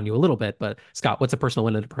format on you a little bit, but Scott, what's a personal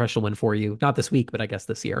win and a professional win for you? Not this week, but I guess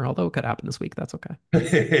this year, although it could happen this week. That's okay.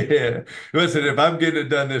 Yeah. Listen, if I'm getting it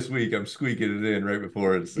done this week, I'm squeaking it in right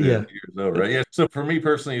before it's the year's over, right? Yeah. So for me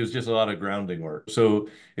personally, it was just a lot of grounding work. So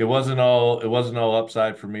it wasn't all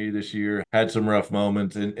upside for me this year. Had some rough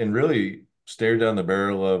moments and really stared down the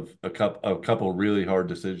barrel of a couple really hard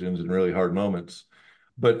decisions and really hard moments,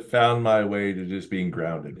 but found my way to just being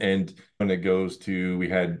grounded. And when it goes to, we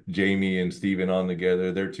had Jamie and Steven on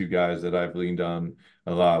together. They're two guys that I've leaned on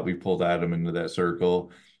a lot. We pulled Adam into that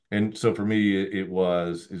circle. And so for me,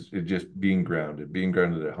 it just being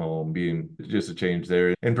grounded at home, being just a change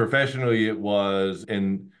there. And professionally, it was,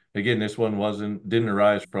 and again, this one didn't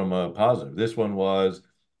arise from a positive. This one was,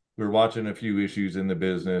 we were watching a few issues in the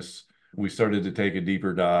business. We started to take a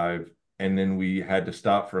deeper dive, and then we had to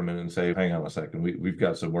stop for a minute and say, hang on a second, we've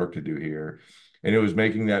got some work to do here. And it was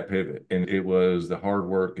making that pivot. And it was the hard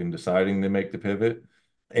work in deciding to make the pivot.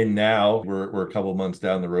 And now we're a couple months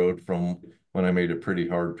down the road from when I made a pretty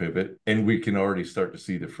hard pivot, and we can already start to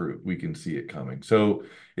see the fruit. We can see it coming. So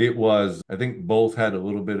it was, I think both had a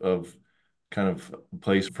little bit of kind of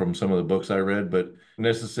place from some of the books I read, but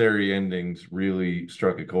Necessary Endings really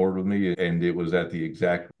struck a chord with me, and it was at the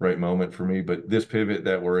exact right moment for me. But this pivot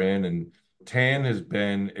that we're in, and Tan has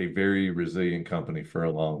been a very resilient company for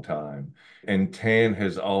a long time, and Tan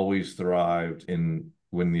has always thrived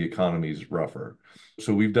when the economy is rougher.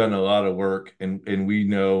 So we've done a lot of work, and we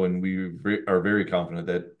know, and we are very confident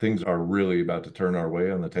that things are really about to turn our way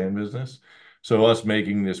on the Tan business. So us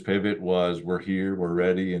making this pivot was, we're here, we're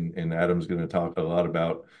ready, and Adam's going to talk a lot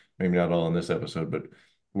about, maybe not all in this episode, but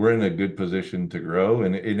we're in a good position to grow.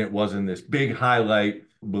 And it wasn't this big highlight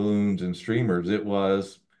balloons and streamers. It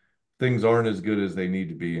was, things aren't as good as they need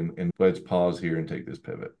to be, and let's pause here and take this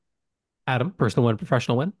pivot. Adam, personal win,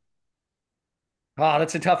 professional win? Oh,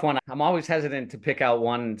 that's a tough one. I'm always hesitant to pick out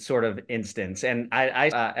one sort of instance. And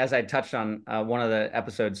I as I touched on one of the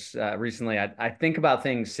episodes recently, I think about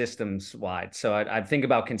things systems wide. So I think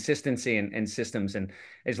about consistency and systems. And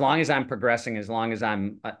as long as I'm progressing, as long as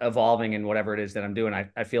I'm evolving in whatever it is that I'm doing,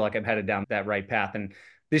 I feel like I'm headed down that right path. And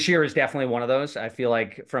this year is definitely one of those. I feel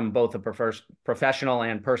like from both the professional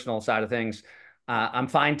and personal side of things, I'm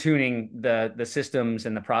fine tuning the systems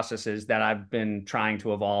and the processes that I've been trying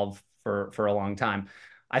to evolve for a long time.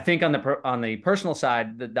 I think on the personal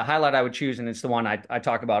side, the highlight I would choose, and it's the one I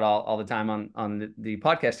talk about all the time on the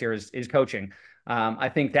podcast here, is coaching. I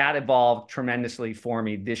think that evolved tremendously for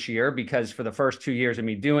me this year, because for the first 2 years of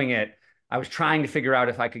me doing it, I was trying to figure out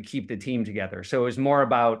if I could keep the team together. So it was more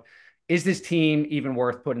about, is this team even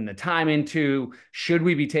worth putting the time into? Should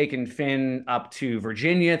we be taking Finn up to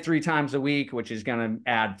Virginia 3 times a week, which is going to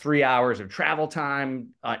add 3 hours of travel time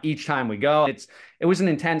each time we go? It was an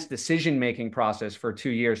intense decision-making process for 2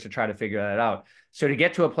 years to try to figure that out. So to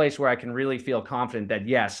get to a place where I can really feel confident that,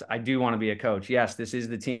 yes, I do want to be a coach. Yes, this is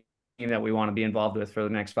the team that we want to be involved with for the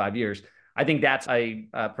next 5 years. I think that's a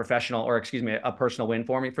personal win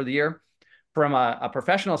for me for the year. From a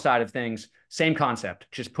professional side of things, same concept,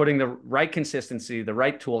 just putting the right consistency, the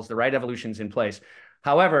right tools, the right evolutions in place.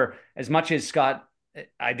 However, as much as Scott,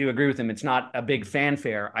 I do agree with him, it's not a big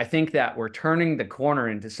fanfare. I think that we're turning the corner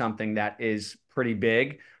into something that is pretty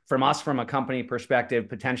big from us, from a company perspective,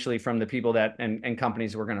 potentially from the people that and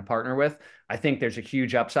companies we're going to partner with. I think there's a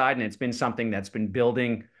huge upside, and it's been something that's been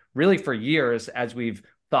building really for years as we've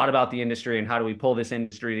thought about the industry and how do we pull this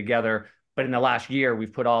industry together. But in the last year,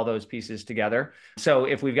 we've put all those pieces together. So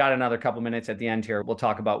if we've got another couple minutes at the end here, we'll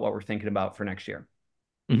talk about what we're thinking about for next year.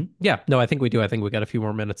 Yeah, no, I think we do. I think we got a few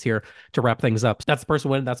more minutes here to wrap things up. That's the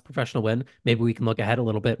personal win. That's professional win. Maybe we can look ahead a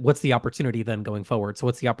little bit. What's the opportunity then going forward? So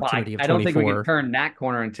what's the opportunity of 24? I don't think we can turn that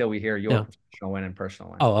corner until we hear your professional win and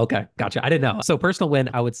personal win. Oh, okay. Gotcha. I didn't know. So personal win,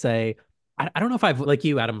 I would say, I don't know if I've, like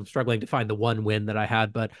you, Adam, struggling to find the one win that I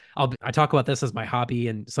had, but I talk about this as my hobby,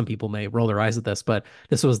 and some people may roll their eyes at this, but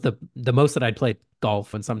this was the most that I'd played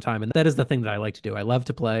golf in some time. And that is the thing that I like to do. I love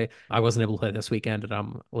to play. I wasn't able to play this weekend, and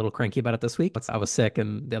I'm a little cranky about it this week. I was sick,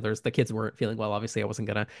 and the kids weren't feeling well. Obviously, I wasn't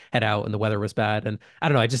going to head out, and the weather was bad. And I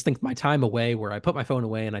don't know. I just think my time away, where I put my phone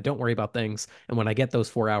away and I don't worry about things. And when I get those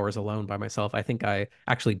 4 hours alone by myself, I think I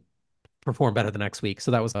actually perform better the next week.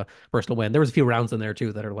 So that was a personal win. There was a few rounds in there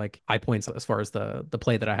too that are like high points as far as the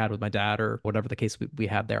play that I had with my dad, or whatever the case we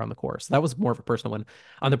had there on the course. So that was more of a personal win.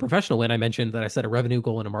 On the professional win, I mentioned that I set a revenue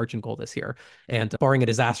goal and a margin goal this year, and barring a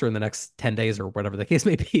disaster in the next 10 days or whatever the case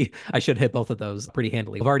may be, I should hit both of those pretty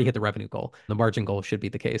handily. I've already hit the revenue goal. The margin goal should be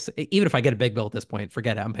the case. Even if I get a big bill at this point,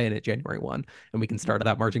 forget it. I'm paying it January 1, and we can start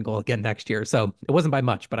that margin goal again next year. So it wasn't by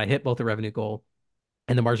much, but I hit both the revenue goal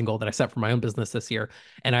and the margin goal that I set for my own business this year.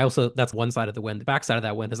 And I also, that's one side of the win. The back side of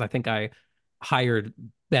that win is I think I hired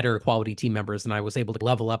better quality team members, and I was able to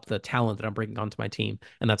level up the talent that I'm bringing onto my team.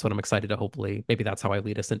 And that's what I'm excited to, hopefully, maybe that's how I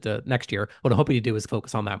lead us into next year. What I'm hoping to do is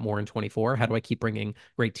focus on that more in 24. How do I keep bringing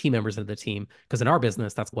great team members into the team? Because in our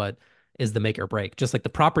business, that's what is the make or break. Just like the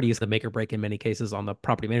property is the make or break in many cases on the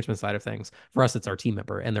property management side of things. For us, it's our team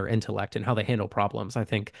member and their intellect and how they handle problems. I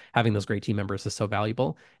think having those great team members is so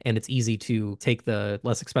valuable, and it's easy to take the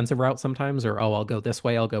less expensive route sometimes, or, oh, I'll go this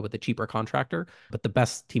way, I'll go with the cheaper contractor. But the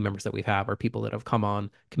best team members that we have are people that have come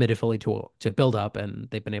on, committed fully to build up, and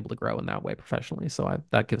they've been able to grow in that way professionally. So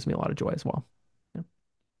that gives me a lot of joy as well.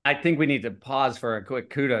 I think we need to pause for a quick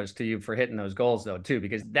kudos to you for hitting those goals, though, too,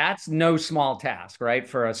 because that's no small task, right?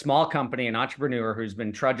 For a small company, an entrepreneur who's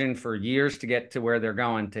been trudging for years to get to where they're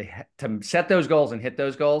going, to set those goals and hit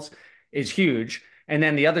those goals is huge. And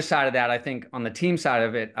then the other side of that, I think on the team side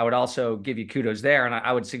of it, I would also give you kudos there. And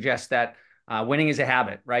I would suggest that winning is a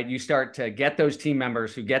habit, right? You start to get those team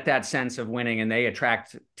members who get that sense of winning, and they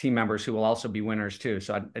attract team members who will also be winners too.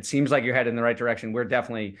 So it seems like you're headed in the right direction. We're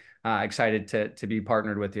definitely excited to be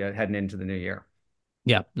partnered with you heading into the new year.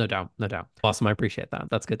 Yeah, no doubt. No doubt. Awesome. I appreciate that.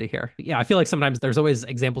 That's good to hear. Yeah, I feel like sometimes there's always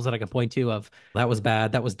examples that I can point to of that was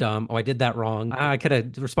bad, that was dumb. Oh, I did that wrong. I could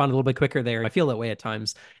have responded a little bit quicker there. I feel that way at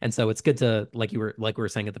times. And so it's good to, like we were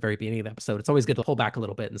saying at the very beginning of the episode, it's always good to pull back a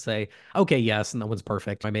little bit and say, okay, yes, no one's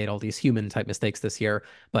perfect. I made all these human type mistakes this year,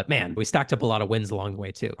 but man, we stacked up a lot of wins along the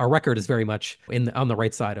way too. Our record is very much on the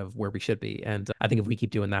right side of where we should be. And I think if we keep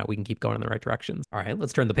doing that, we can keep going in the right directions. All right,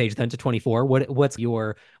 let's turn the page then to 24. What's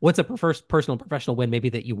a personal professional win maybe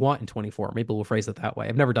that you want in 24? Maybe we'll phrase it that way.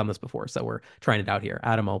 I've never done this before, so we're trying it out here.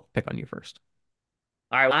 Adam, I'll pick on you first.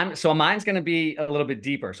 All right, so mine's going to be a little bit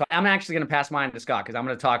deeper. So I'm actually going to pass mine to Scott, because I'm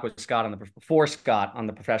going to talk with Scott for Scott on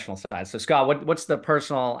the professional side. So Scott, what's the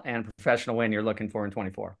personal and professional win you're looking for in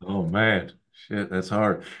 24? Oh man, shit, that's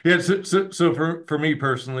hard. Yeah, so for me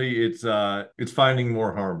personally, it's finding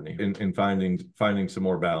more harmony and finding some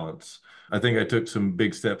more balance. I think I took some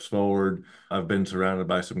big steps forward. I've been surrounded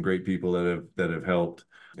by some great people that have helped.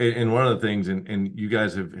 And one of the things, and you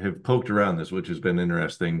guys have poked around this, which has been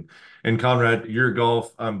interesting. And Conrad, you're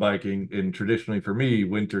golf, I'm biking, and traditionally for me,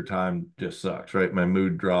 winter time just sucks, right? My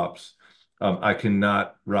mood drops. I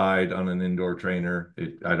cannot ride on an indoor trainer.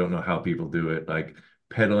 I don't know how people do it. Like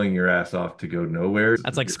pedaling your ass off to go nowhere.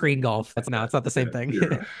 That's like screen golf. It's not the same thing.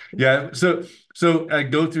 Yeah. So I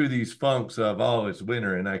go through these funks of, oh, it's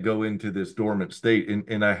winter, and I go into this dormant state.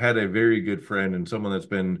 And I had a very good friend and someone that's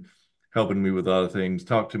been helping me with a lot of things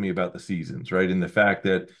talk to me about the seasons, right? And the fact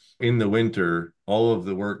that in the winter, all of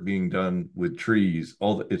the work being done with trees,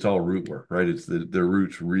 it's all root work, right? It's the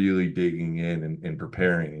roots really digging in and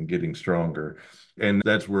preparing and getting stronger. And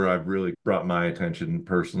that's where I've really brought my attention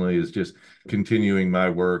personally, is just continuing my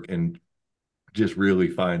work and just really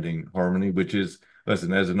finding harmony, which is,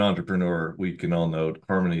 listen, as an entrepreneur, we can all know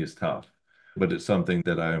harmony is tough, but it's something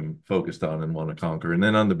that I'm focused on and want to conquer. And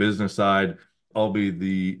then on the business side, I'll be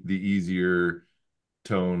the easier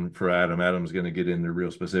tone for Adam. Adam's going to get into real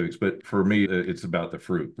specifics, but for me, it's about the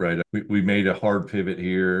fruit, right? We made a hard pivot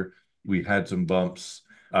here. We had some bumps.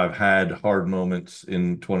 I've had hard moments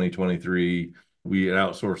in 2023. We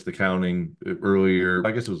outsourced accounting earlier,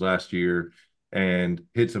 I guess it was last year, and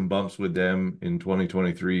hit some bumps with them in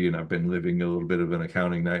 2023. And I've been living a little bit of an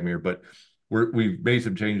accounting nightmare, but we've made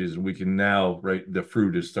some changes, and we can now, right, the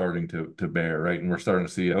fruit is starting to bear, right? And we're starting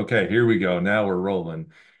to see, okay, here we go. Now we're rolling.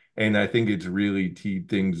 And I think it's really teed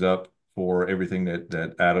things up for everything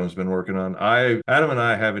that Adam's been working on. Adam and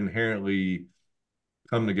I have inherently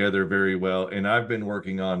come together very well, and I've been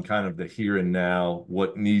working on kind of the here and now,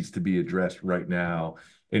 what needs to be addressed right now,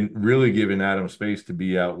 and really giving Adam space to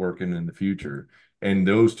be out working in the future. And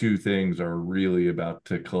those two things are really about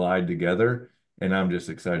to collide together. And I'm just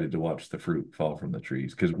excited to watch the fruit fall from the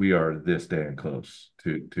trees, because we are this damn close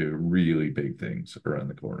to really big things around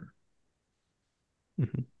the corner.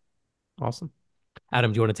 Mm-hmm. Awesome.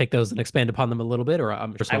 Adam, do you want to take those and expand upon them a little bit, or I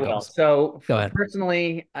will. goals? So Go ahead.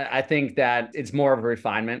 Personally, I think that it's more of a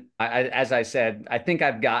refinement. As I said, I think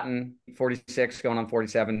I've gotten 46, going on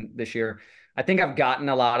 47 this year. I think I've gotten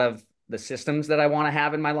a lot of the systems that I want to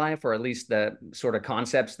have in my life, or at least the sort of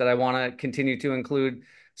concepts that I want to continue to include.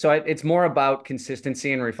 So it's more about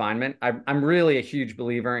consistency and refinement. I'm really a huge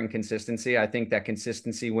believer in consistency. I think that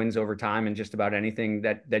consistency wins over time in just about anything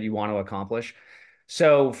that you want to accomplish.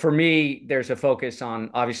 So for me, there's a focus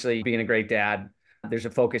on obviously being a great dad. There's a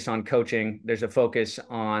focus on coaching. There's a focus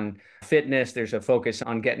on fitness. There's a focus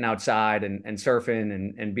on getting outside and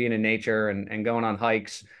surfing and being in nature and going on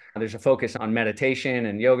hikes. There's a focus on meditation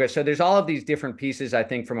and yoga. So there's all of these different pieces, I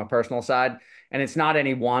think, from a personal side. And it's not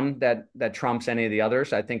any one that trumps any of the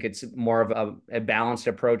others. I think it's more of a balanced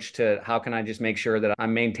approach to how can I just make sure that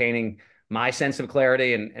I'm maintaining my sense of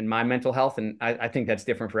clarity and my mental health. And I think that's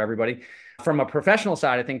different for everybody. From a professional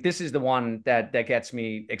side, I think this is the one that gets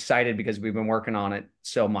me excited because we've been working on it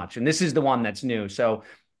so much. And this is the one that's new. So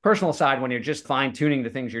personal side, when you're just fine tuning the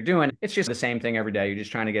things you're doing, it's just the same thing every day. You're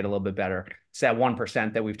just trying to get a little bit better. It's that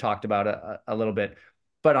 1% that we've talked about a little bit.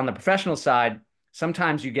 But on the professional side,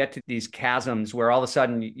 sometimes you get to these chasms where all of a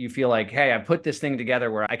sudden you feel like, hey, I put this thing together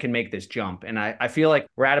where I can make this jump. And I feel like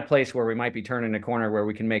we're at a place where we might be turning a corner where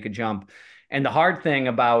we can make a jump. And the hard thing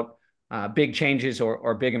about big changes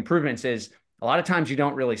or big improvements is a lot of times you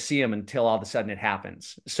don't really see them until all of a sudden it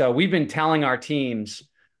happens. So we've been telling our teams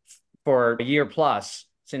for a year plus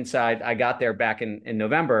since I got there back in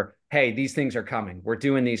November, hey, these things are coming. We're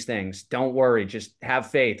doing these things. Don't worry. Just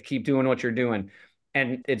have faith. Keep doing what you're doing.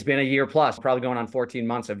 And it's been a year plus, probably going on 14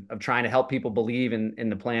 months of trying to help people believe in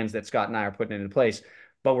the plans that Scott and I are putting into place.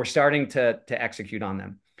 But we're starting to execute on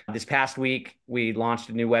them. This past week, we launched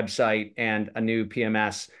a new website and a new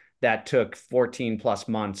PMS that took 14 plus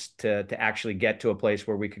months to actually get to a place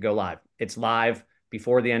where we could go live. It's live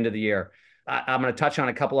before the end of the year. I'm going to touch on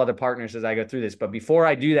a couple other partners as I go through this. But before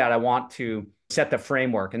I do that, I want to set the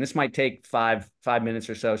framework. And this might take five minutes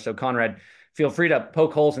or so. So Conrad, feel free to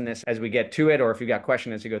poke holes in this as we get to it, or if you got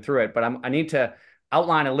questions as you go through it. But I need to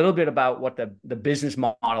outline a little bit about what the business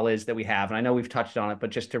model is that we have. And I know we've touched on it, but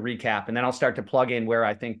just to recap, and then I'll start to plug in where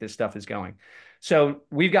I think this stuff is going. So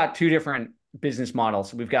we've got two different business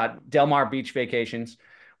models. We've got Del Mar Beach Vacations,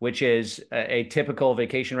 which is a typical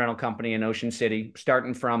vacation rental company in Ocean City,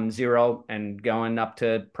 starting from zero and going up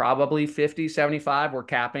to probably 50, 75. We're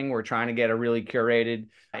capping. We're trying to get a really curated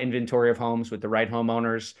inventory of homes with the right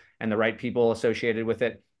homeowners and the right people associated with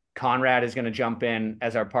it. Conrad is going to jump in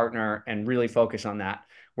as our partner and really focus on that.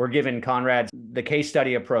 We're giving Conrad the case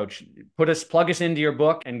study approach. Plug us into your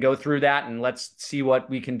book and go through that, and let's see what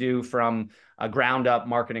we can do from a ground up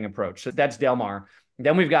marketing approach. So that's Del Mar.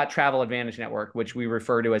 Then we've got Travel Advantage Network, which we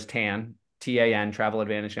refer to as TAN, T-A-N, Travel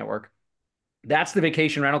Advantage Network. That's the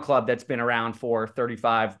vacation rental club that's been around for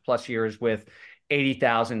 35 plus years with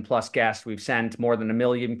 80,000 plus guests. We've sent more than 1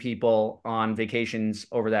 million people on vacations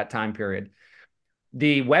over that time period.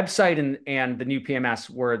 The website and the new PMS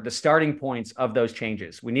were the starting points of those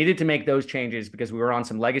changes. We needed to make those changes because we were on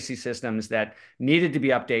some legacy systems that needed to be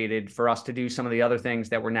updated for us to do some of the other things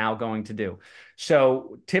that we're now going to do.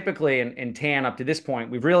 So typically in TAN up to this point,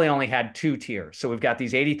 we've really only had 2 tiers. So we've got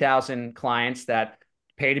these 80,000 clients that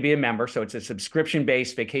pay to be a member. So it's a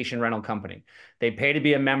subscription-based vacation rental company. They pay to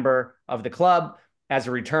be a member of the club. As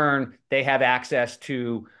a return, they have access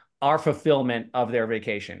to our fulfillment of their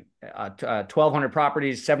vacation. 1,200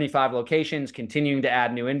 properties, 75 locations, continuing to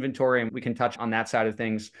add new inventory. And we can touch on that side of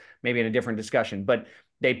things maybe in a different discussion, but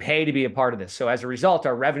they pay to be a part of this. So as a result,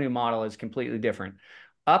 our revenue model is completely different.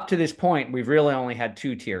 Up to this point, we've really only had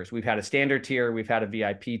 2 tiers. We've had a standard tier, we've had a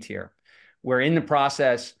VIP tier. We're in the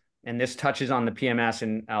process, and this touches on the PMS,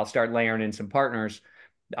 and I'll start layering in some partners.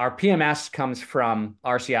 Our PMS comes from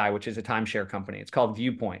RCI, which is a timeshare company. It's called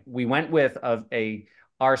Viewpoint. We went with a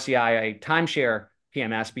RCI, a timeshare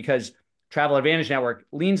PMS, because Travel Advantage Network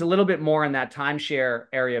leans a little bit more in that timeshare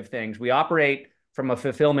area of things. We operate from a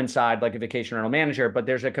fulfillment side like a vacation rental manager, but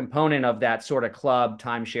there's a component of that sort of club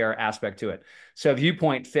timeshare aspect to it. So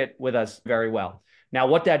Viewpoint fit with us very well. Now,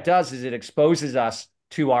 what that does is it exposes us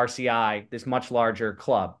to RCI, this much larger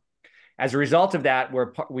club. As a result of that,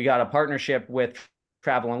 we got a partnership with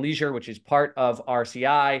Travel and Leisure, which is part of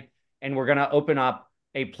RCI, and we're going to open up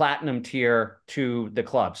a platinum tier to the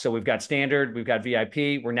club. So we've got standard, we've got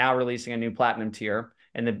VIP. We're now releasing a new platinum tier,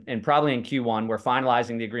 and probably in Q1, we're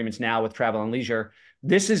finalizing the agreements now with Travel and Leisure.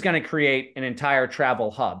 This is going to create an entire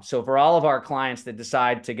travel hub. So for all of our clients that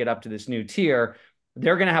decide to get up to this new tier,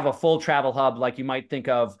 they're going to have a full travel hub like you might think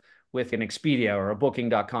of with an Expedia or a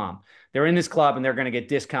Booking.com. They're in this club and they're going to get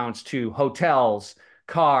discounts to hotels,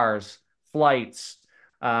 cars, flights,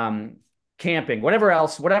 camping,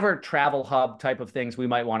 whatever travel hub type of things we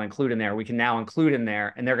might want to include in there, we can now include in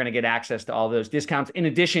there, and they're going to get access to all those discounts in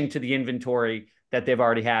addition to the inventory that they've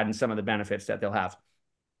already had and some of the benefits that they'll have.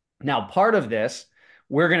 Now, part of this,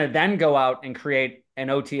 we're going to then go out and create an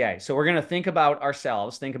OTA. So we're going to think about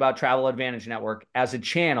ourselves, think about Travel Advantage Network as a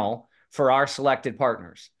channel for our selected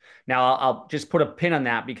partners. Now, I'll just put a pin on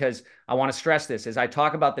that because I want to stress this. As I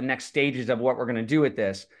talk about the next stages of what we're going to do with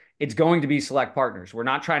this, it's going to be select partners. We're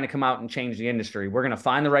not trying to come out and change the industry. We're going to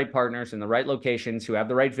find the right partners in the right locations who have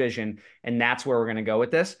the right vision, and that's where we're going to go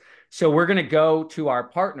with this. So we're going to go to our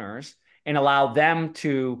partners and allow them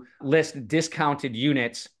to list discounted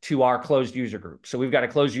units to our closed user group. So we've got a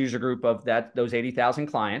closed user group of those 80,000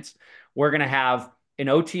 clients. We're going to have an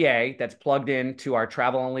OTA that's plugged into our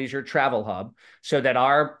Travel and Leisure Travel Hub so that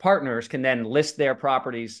our partners can then list their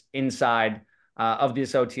properties inside of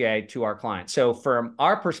this OTA to our clients. So from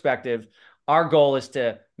our perspective, our goal is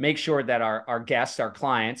to make sure that our guests, our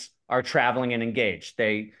clients, are traveling and engaged.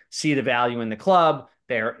 They see the value in the club.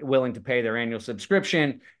 They're willing to pay their annual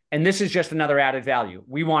subscription. And this is just another added value.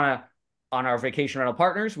 We want to, on our vacation rental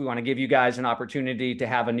partners, we want to give you guys an opportunity to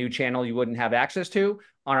have a new channel you wouldn't have access to.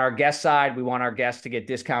 On our guest side, we want our guests to get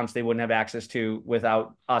discounts they wouldn't have access to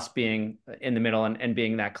without us being in the middle and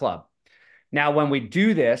being that club. Now, when we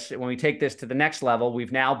do this, when we take this to the next level,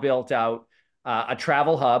 we've now built out a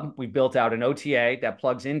travel hub. We've built out an OTA that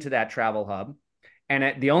plugs into that travel hub.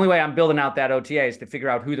 And the only way I'm building out that OTA is to figure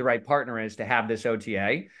out who the right partner is to have this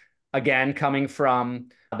OTA. Again, coming from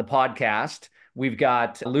the podcast, we've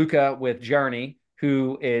got Luca with Journey,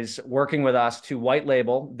 who is working with us to white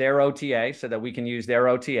label their OTA so that we can use their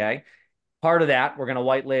OTA. Part of that, we're going to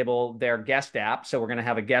white label their guest app. So we're going to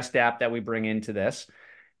have a guest app that we bring into this.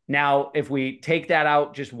 Now, if we take that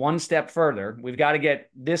out just one step further, we've got to get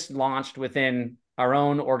this launched within our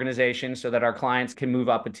own organization so that our clients can move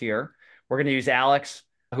up a tier. We're going to use Alex,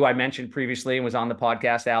 who I mentioned previously and was on the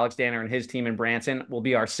podcast. Alex Danner and his team in Branson will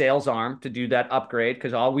be our sales arm to do that upgrade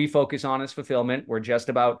because all we focus on is fulfillment. We're just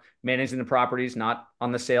about managing the properties, not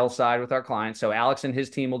on the sales side with our clients. So Alex and his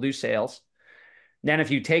team will do sales. Then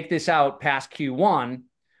if you take this out past Q1,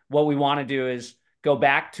 what we want to do is go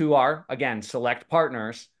back to our, again, select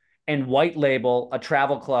partners and white label a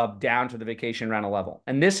travel club down to the vacation rental level.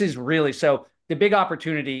 And this is really, so the big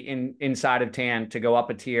opportunity inside of TAN to go up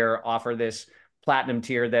a tier, offer this platinum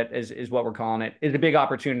tier that is what we're calling it, is a big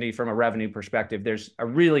opportunity from a revenue perspective. There's a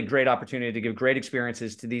really great opportunity to give great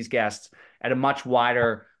experiences to these guests at a much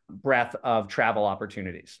wider breadth of travel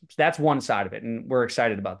opportunities. So that's one side of it, and we're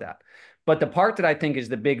excited about that. But the part that I think is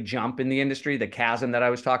the big jump in the industry, the chasm that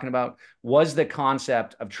I was talking about, was the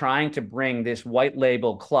concept of trying to bring this white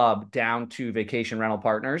label club down to vacation rental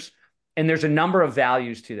partners. And there's a number of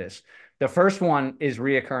values to this. The first one is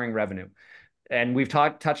reoccurring revenue. And we've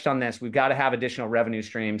touched on this. We've got to have additional revenue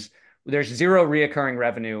streams. There's zero reoccurring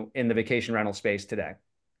revenue in the vacation rental space today.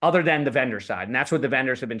 other than the vendor side. And that's what the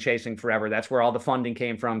vendors have been chasing forever. That's where all the funding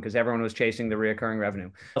came from because everyone was chasing the reoccurring revenue.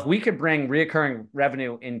 If we could bring reoccurring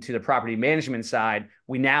revenue into the property management side,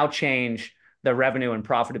 we now change the revenue and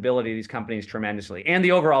profitability of these companies tremendously and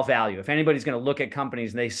the overall value. If anybody's going to look at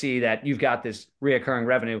companies and they see that you've got this reoccurring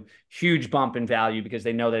revenue, huge bump in value because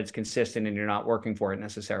they know that it's consistent and you're not working for it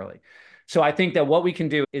necessarily. So I think that what we can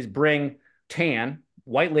do is bring TAN,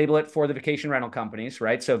 white label it for the vacation rental companies,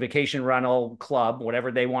 right? So vacation rental club,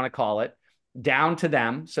 whatever they want to call it, down to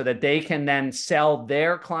them so that they can then sell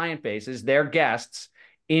their client bases, their guests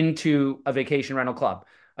into a vacation rental club.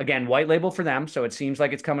 Again, white label for them. So it seems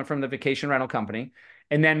like it's coming from the vacation rental company.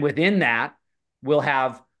 And then within that, we'll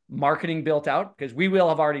have marketing built out because we will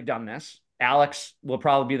have already done this. Alex will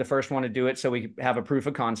probably be the first one to do it. So we have a proof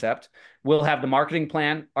of concept. We'll have the marketing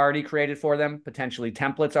plan already created for them, potentially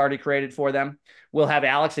templates already created for them. We'll have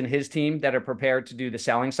Alex and his team that are prepared to do the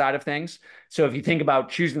selling side of things. So if you think about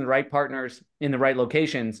choosing the right partners in the right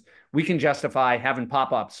locations, we can justify having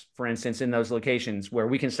pop-ups, for instance, in those locations where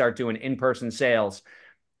we can start doing in-person sales.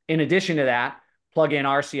 In addition to that, plug in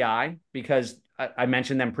RCI because I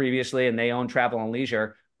mentioned them previously and they own Travel and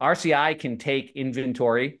Leisure. RCI can take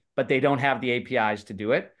inventory, but they don't have the APIs to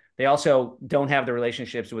do it. They also don't have the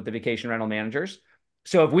relationships with the vacation rental managers.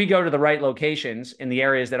 So if we go to the right locations in the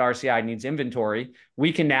areas that RCI needs inventory,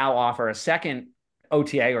 we can now offer a second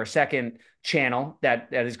OTA or second channel that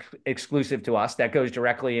is exclusive to us that goes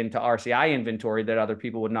directly into RCI inventory that other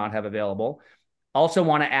people would not have available. Also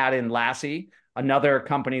want to add in Lassie, another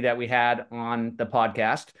company that we had on the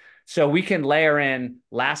podcast. So we can layer in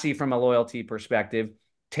Lassie from a loyalty perspective,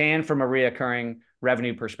 TAN from a reoccurring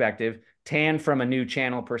revenue perspective, TAN from a new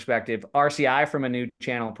channel perspective, RCI from a new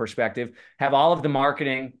channel perspective, have all of the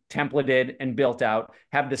marketing templated and built out,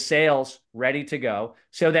 have the sales ready to go,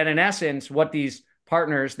 so that in essence, what these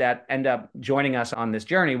partners that end up joining us on this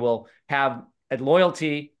journey will have a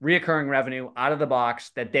loyalty, reoccurring revenue out of the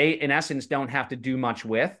box that they, in essence, don't have to do much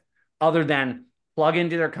with other than plug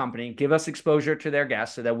into their company, give us exposure to their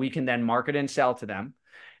guests so that we can then market and sell to them.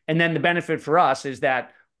 And then the benefit for us is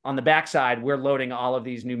that on the backside, we're loading all of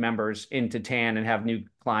these new members into TAN and have new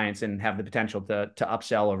clients and have the potential to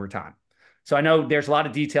upsell over time. So I know there's a lot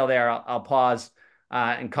of detail there. I'll pause.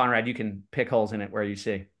 And Conrad, you can pick holes in it where you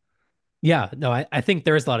see. Yeah, no, I think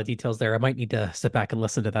there is a lot of details there. I might need to sit back and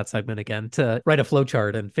listen to that segment again to write a flow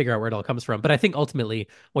chart and figure out where it all comes from. But I think ultimately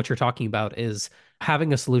what you're talking about is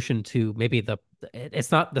having a solution to maybe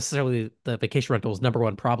it's not necessarily the vacation rental's number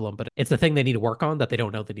one problem, but it's the thing they need to work on that they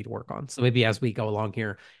don't know they need to work on. So maybe as we go along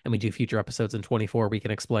here and we do future episodes in 24, we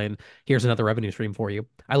can explain, here's another revenue stream for you.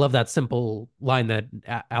 I love that simple line that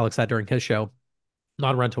Alex had during his show.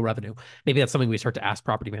 Non-rental revenue. Maybe that's something we start to ask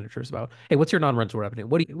property managers about. Hey, what's your non-rental revenue?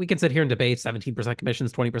 We can sit here and debate 17%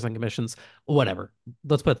 commissions, 20% commissions, whatever.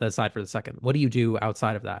 Let's put that aside for the second. What do you do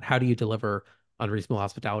outside of that? How do you deliver unreasonable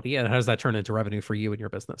hospitality? And how does that turn into revenue for you and your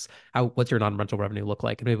business? What's your non-rental revenue look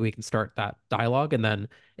like? And maybe we can start that dialogue and then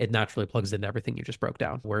it naturally plugs into everything you just broke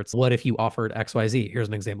down, where it's what if you offered XYZ? Here's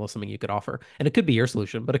an example of something you could offer. And it could be your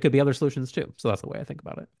solution, but it could be other solutions too. So that's the way I think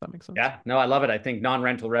about it, if that makes sense. Yeah, no, I love it. I think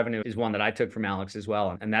non-rental revenue is one that I took from Alex as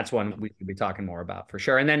well. And that's one we could be talking more about for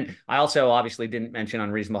sure. And then I also obviously didn't mention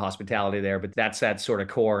unreasonable hospitality there, but that's that sort of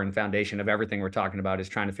core and foundation of everything we're talking about is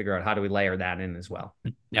trying to figure out how do we layer that in as well.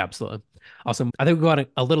 Yeah, absolutely. Awesome. I think we got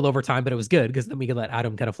a little over time, but it was good because then we could let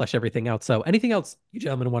Adam kind of flesh everything out. So anything else you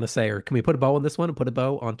gentlemen want to say, or can we put a bow on this one and put a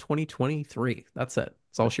bow on 2023? That's it.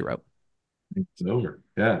 That's all she wrote. It's over.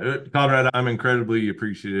 Yeah. Conrad, I'm incredibly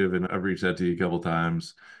appreciative, and I've reached out to you a couple of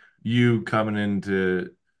times. You coming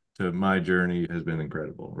into my journey has been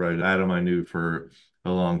incredible, right? Adam, I knew for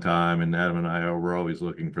a long time, and Adam and I were always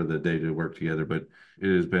looking for the day to work together, but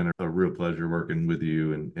it has been a real pleasure working with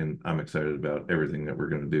you, and I'm excited about everything that we're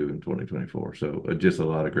going to do in 2024. So just a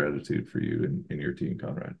lot of gratitude for you and your team,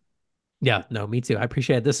 Conrad. Yeah, no, me too. I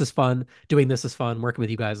appreciate it. This is fun. Doing this is fun. Working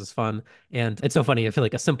with you guys is fun. And it's so funny. I feel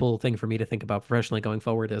like a simple thing for me to think about professionally going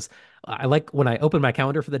forward is I like when I open my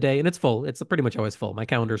calendar for the day and it's full. It's pretty much always full. My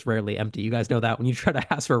calendar's rarely empty. You guys know that when you try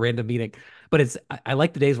to ask for a random meeting. But I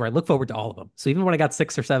like the days where I look forward to all of them. So even when I got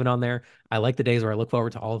 6 or 7 on there, I like the days where I look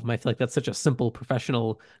forward to all of them. I feel like that's such a simple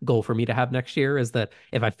professional goal for me to have next year, is that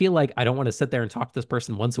if I feel like I don't want to sit there and talk to this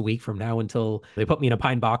person once a week from now until they put me in a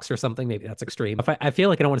pine box or something, maybe that's extreme. If I feel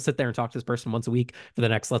like I don't want to sit there and talk to this person once a week for the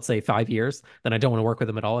next, let's say, 5 years, then I don't want to work with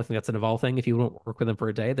them at all. I think that's an evolve thing. If you won't work with them for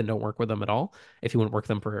a day, then don't work with them at all. If you won't work with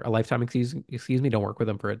them for a lifetime, excuse me, don't work with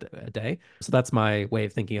them for a day. So that's my way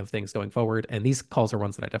of thinking of things going forward. And these calls are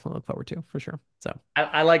ones that I definitely look forward to for sure. So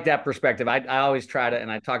I like that perspective. I always try to,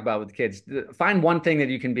 and I talk about with the kids, days. Find one thing that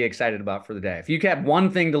you can be excited about for the day. If you have one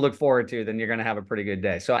thing to look forward to, then you're going to have a pretty good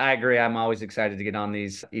day. So I agree. I'm always excited to get on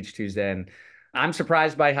these each Tuesday. And I'm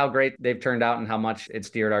surprised by how great they've turned out and how much it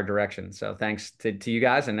steered our direction. So thanks to you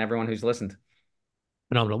guys and everyone who's listened.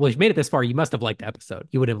 Phenomenal. Well, if you made it this far, you must have liked the episode.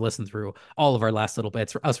 You would have listened through all of our last little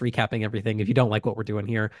bits, us recapping everything if you don't like what we're doing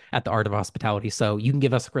here at the Art of Hospitality. So you can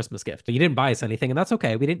give us a Christmas gift. You didn't buy us anything, and that's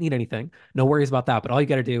okay. We didn't need anything. No worries about that. But all you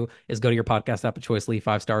got to do is go to your podcast app of choice, leave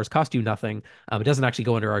 5 stars, cost you nothing. It doesn't actually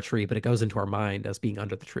go under our tree, but it goes into our mind as being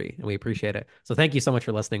under the tree, and we appreciate it. So thank you so much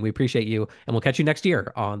for listening. We appreciate you, and we'll catch you next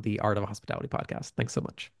year on the Art of Hospitality podcast. Thanks so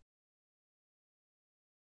much.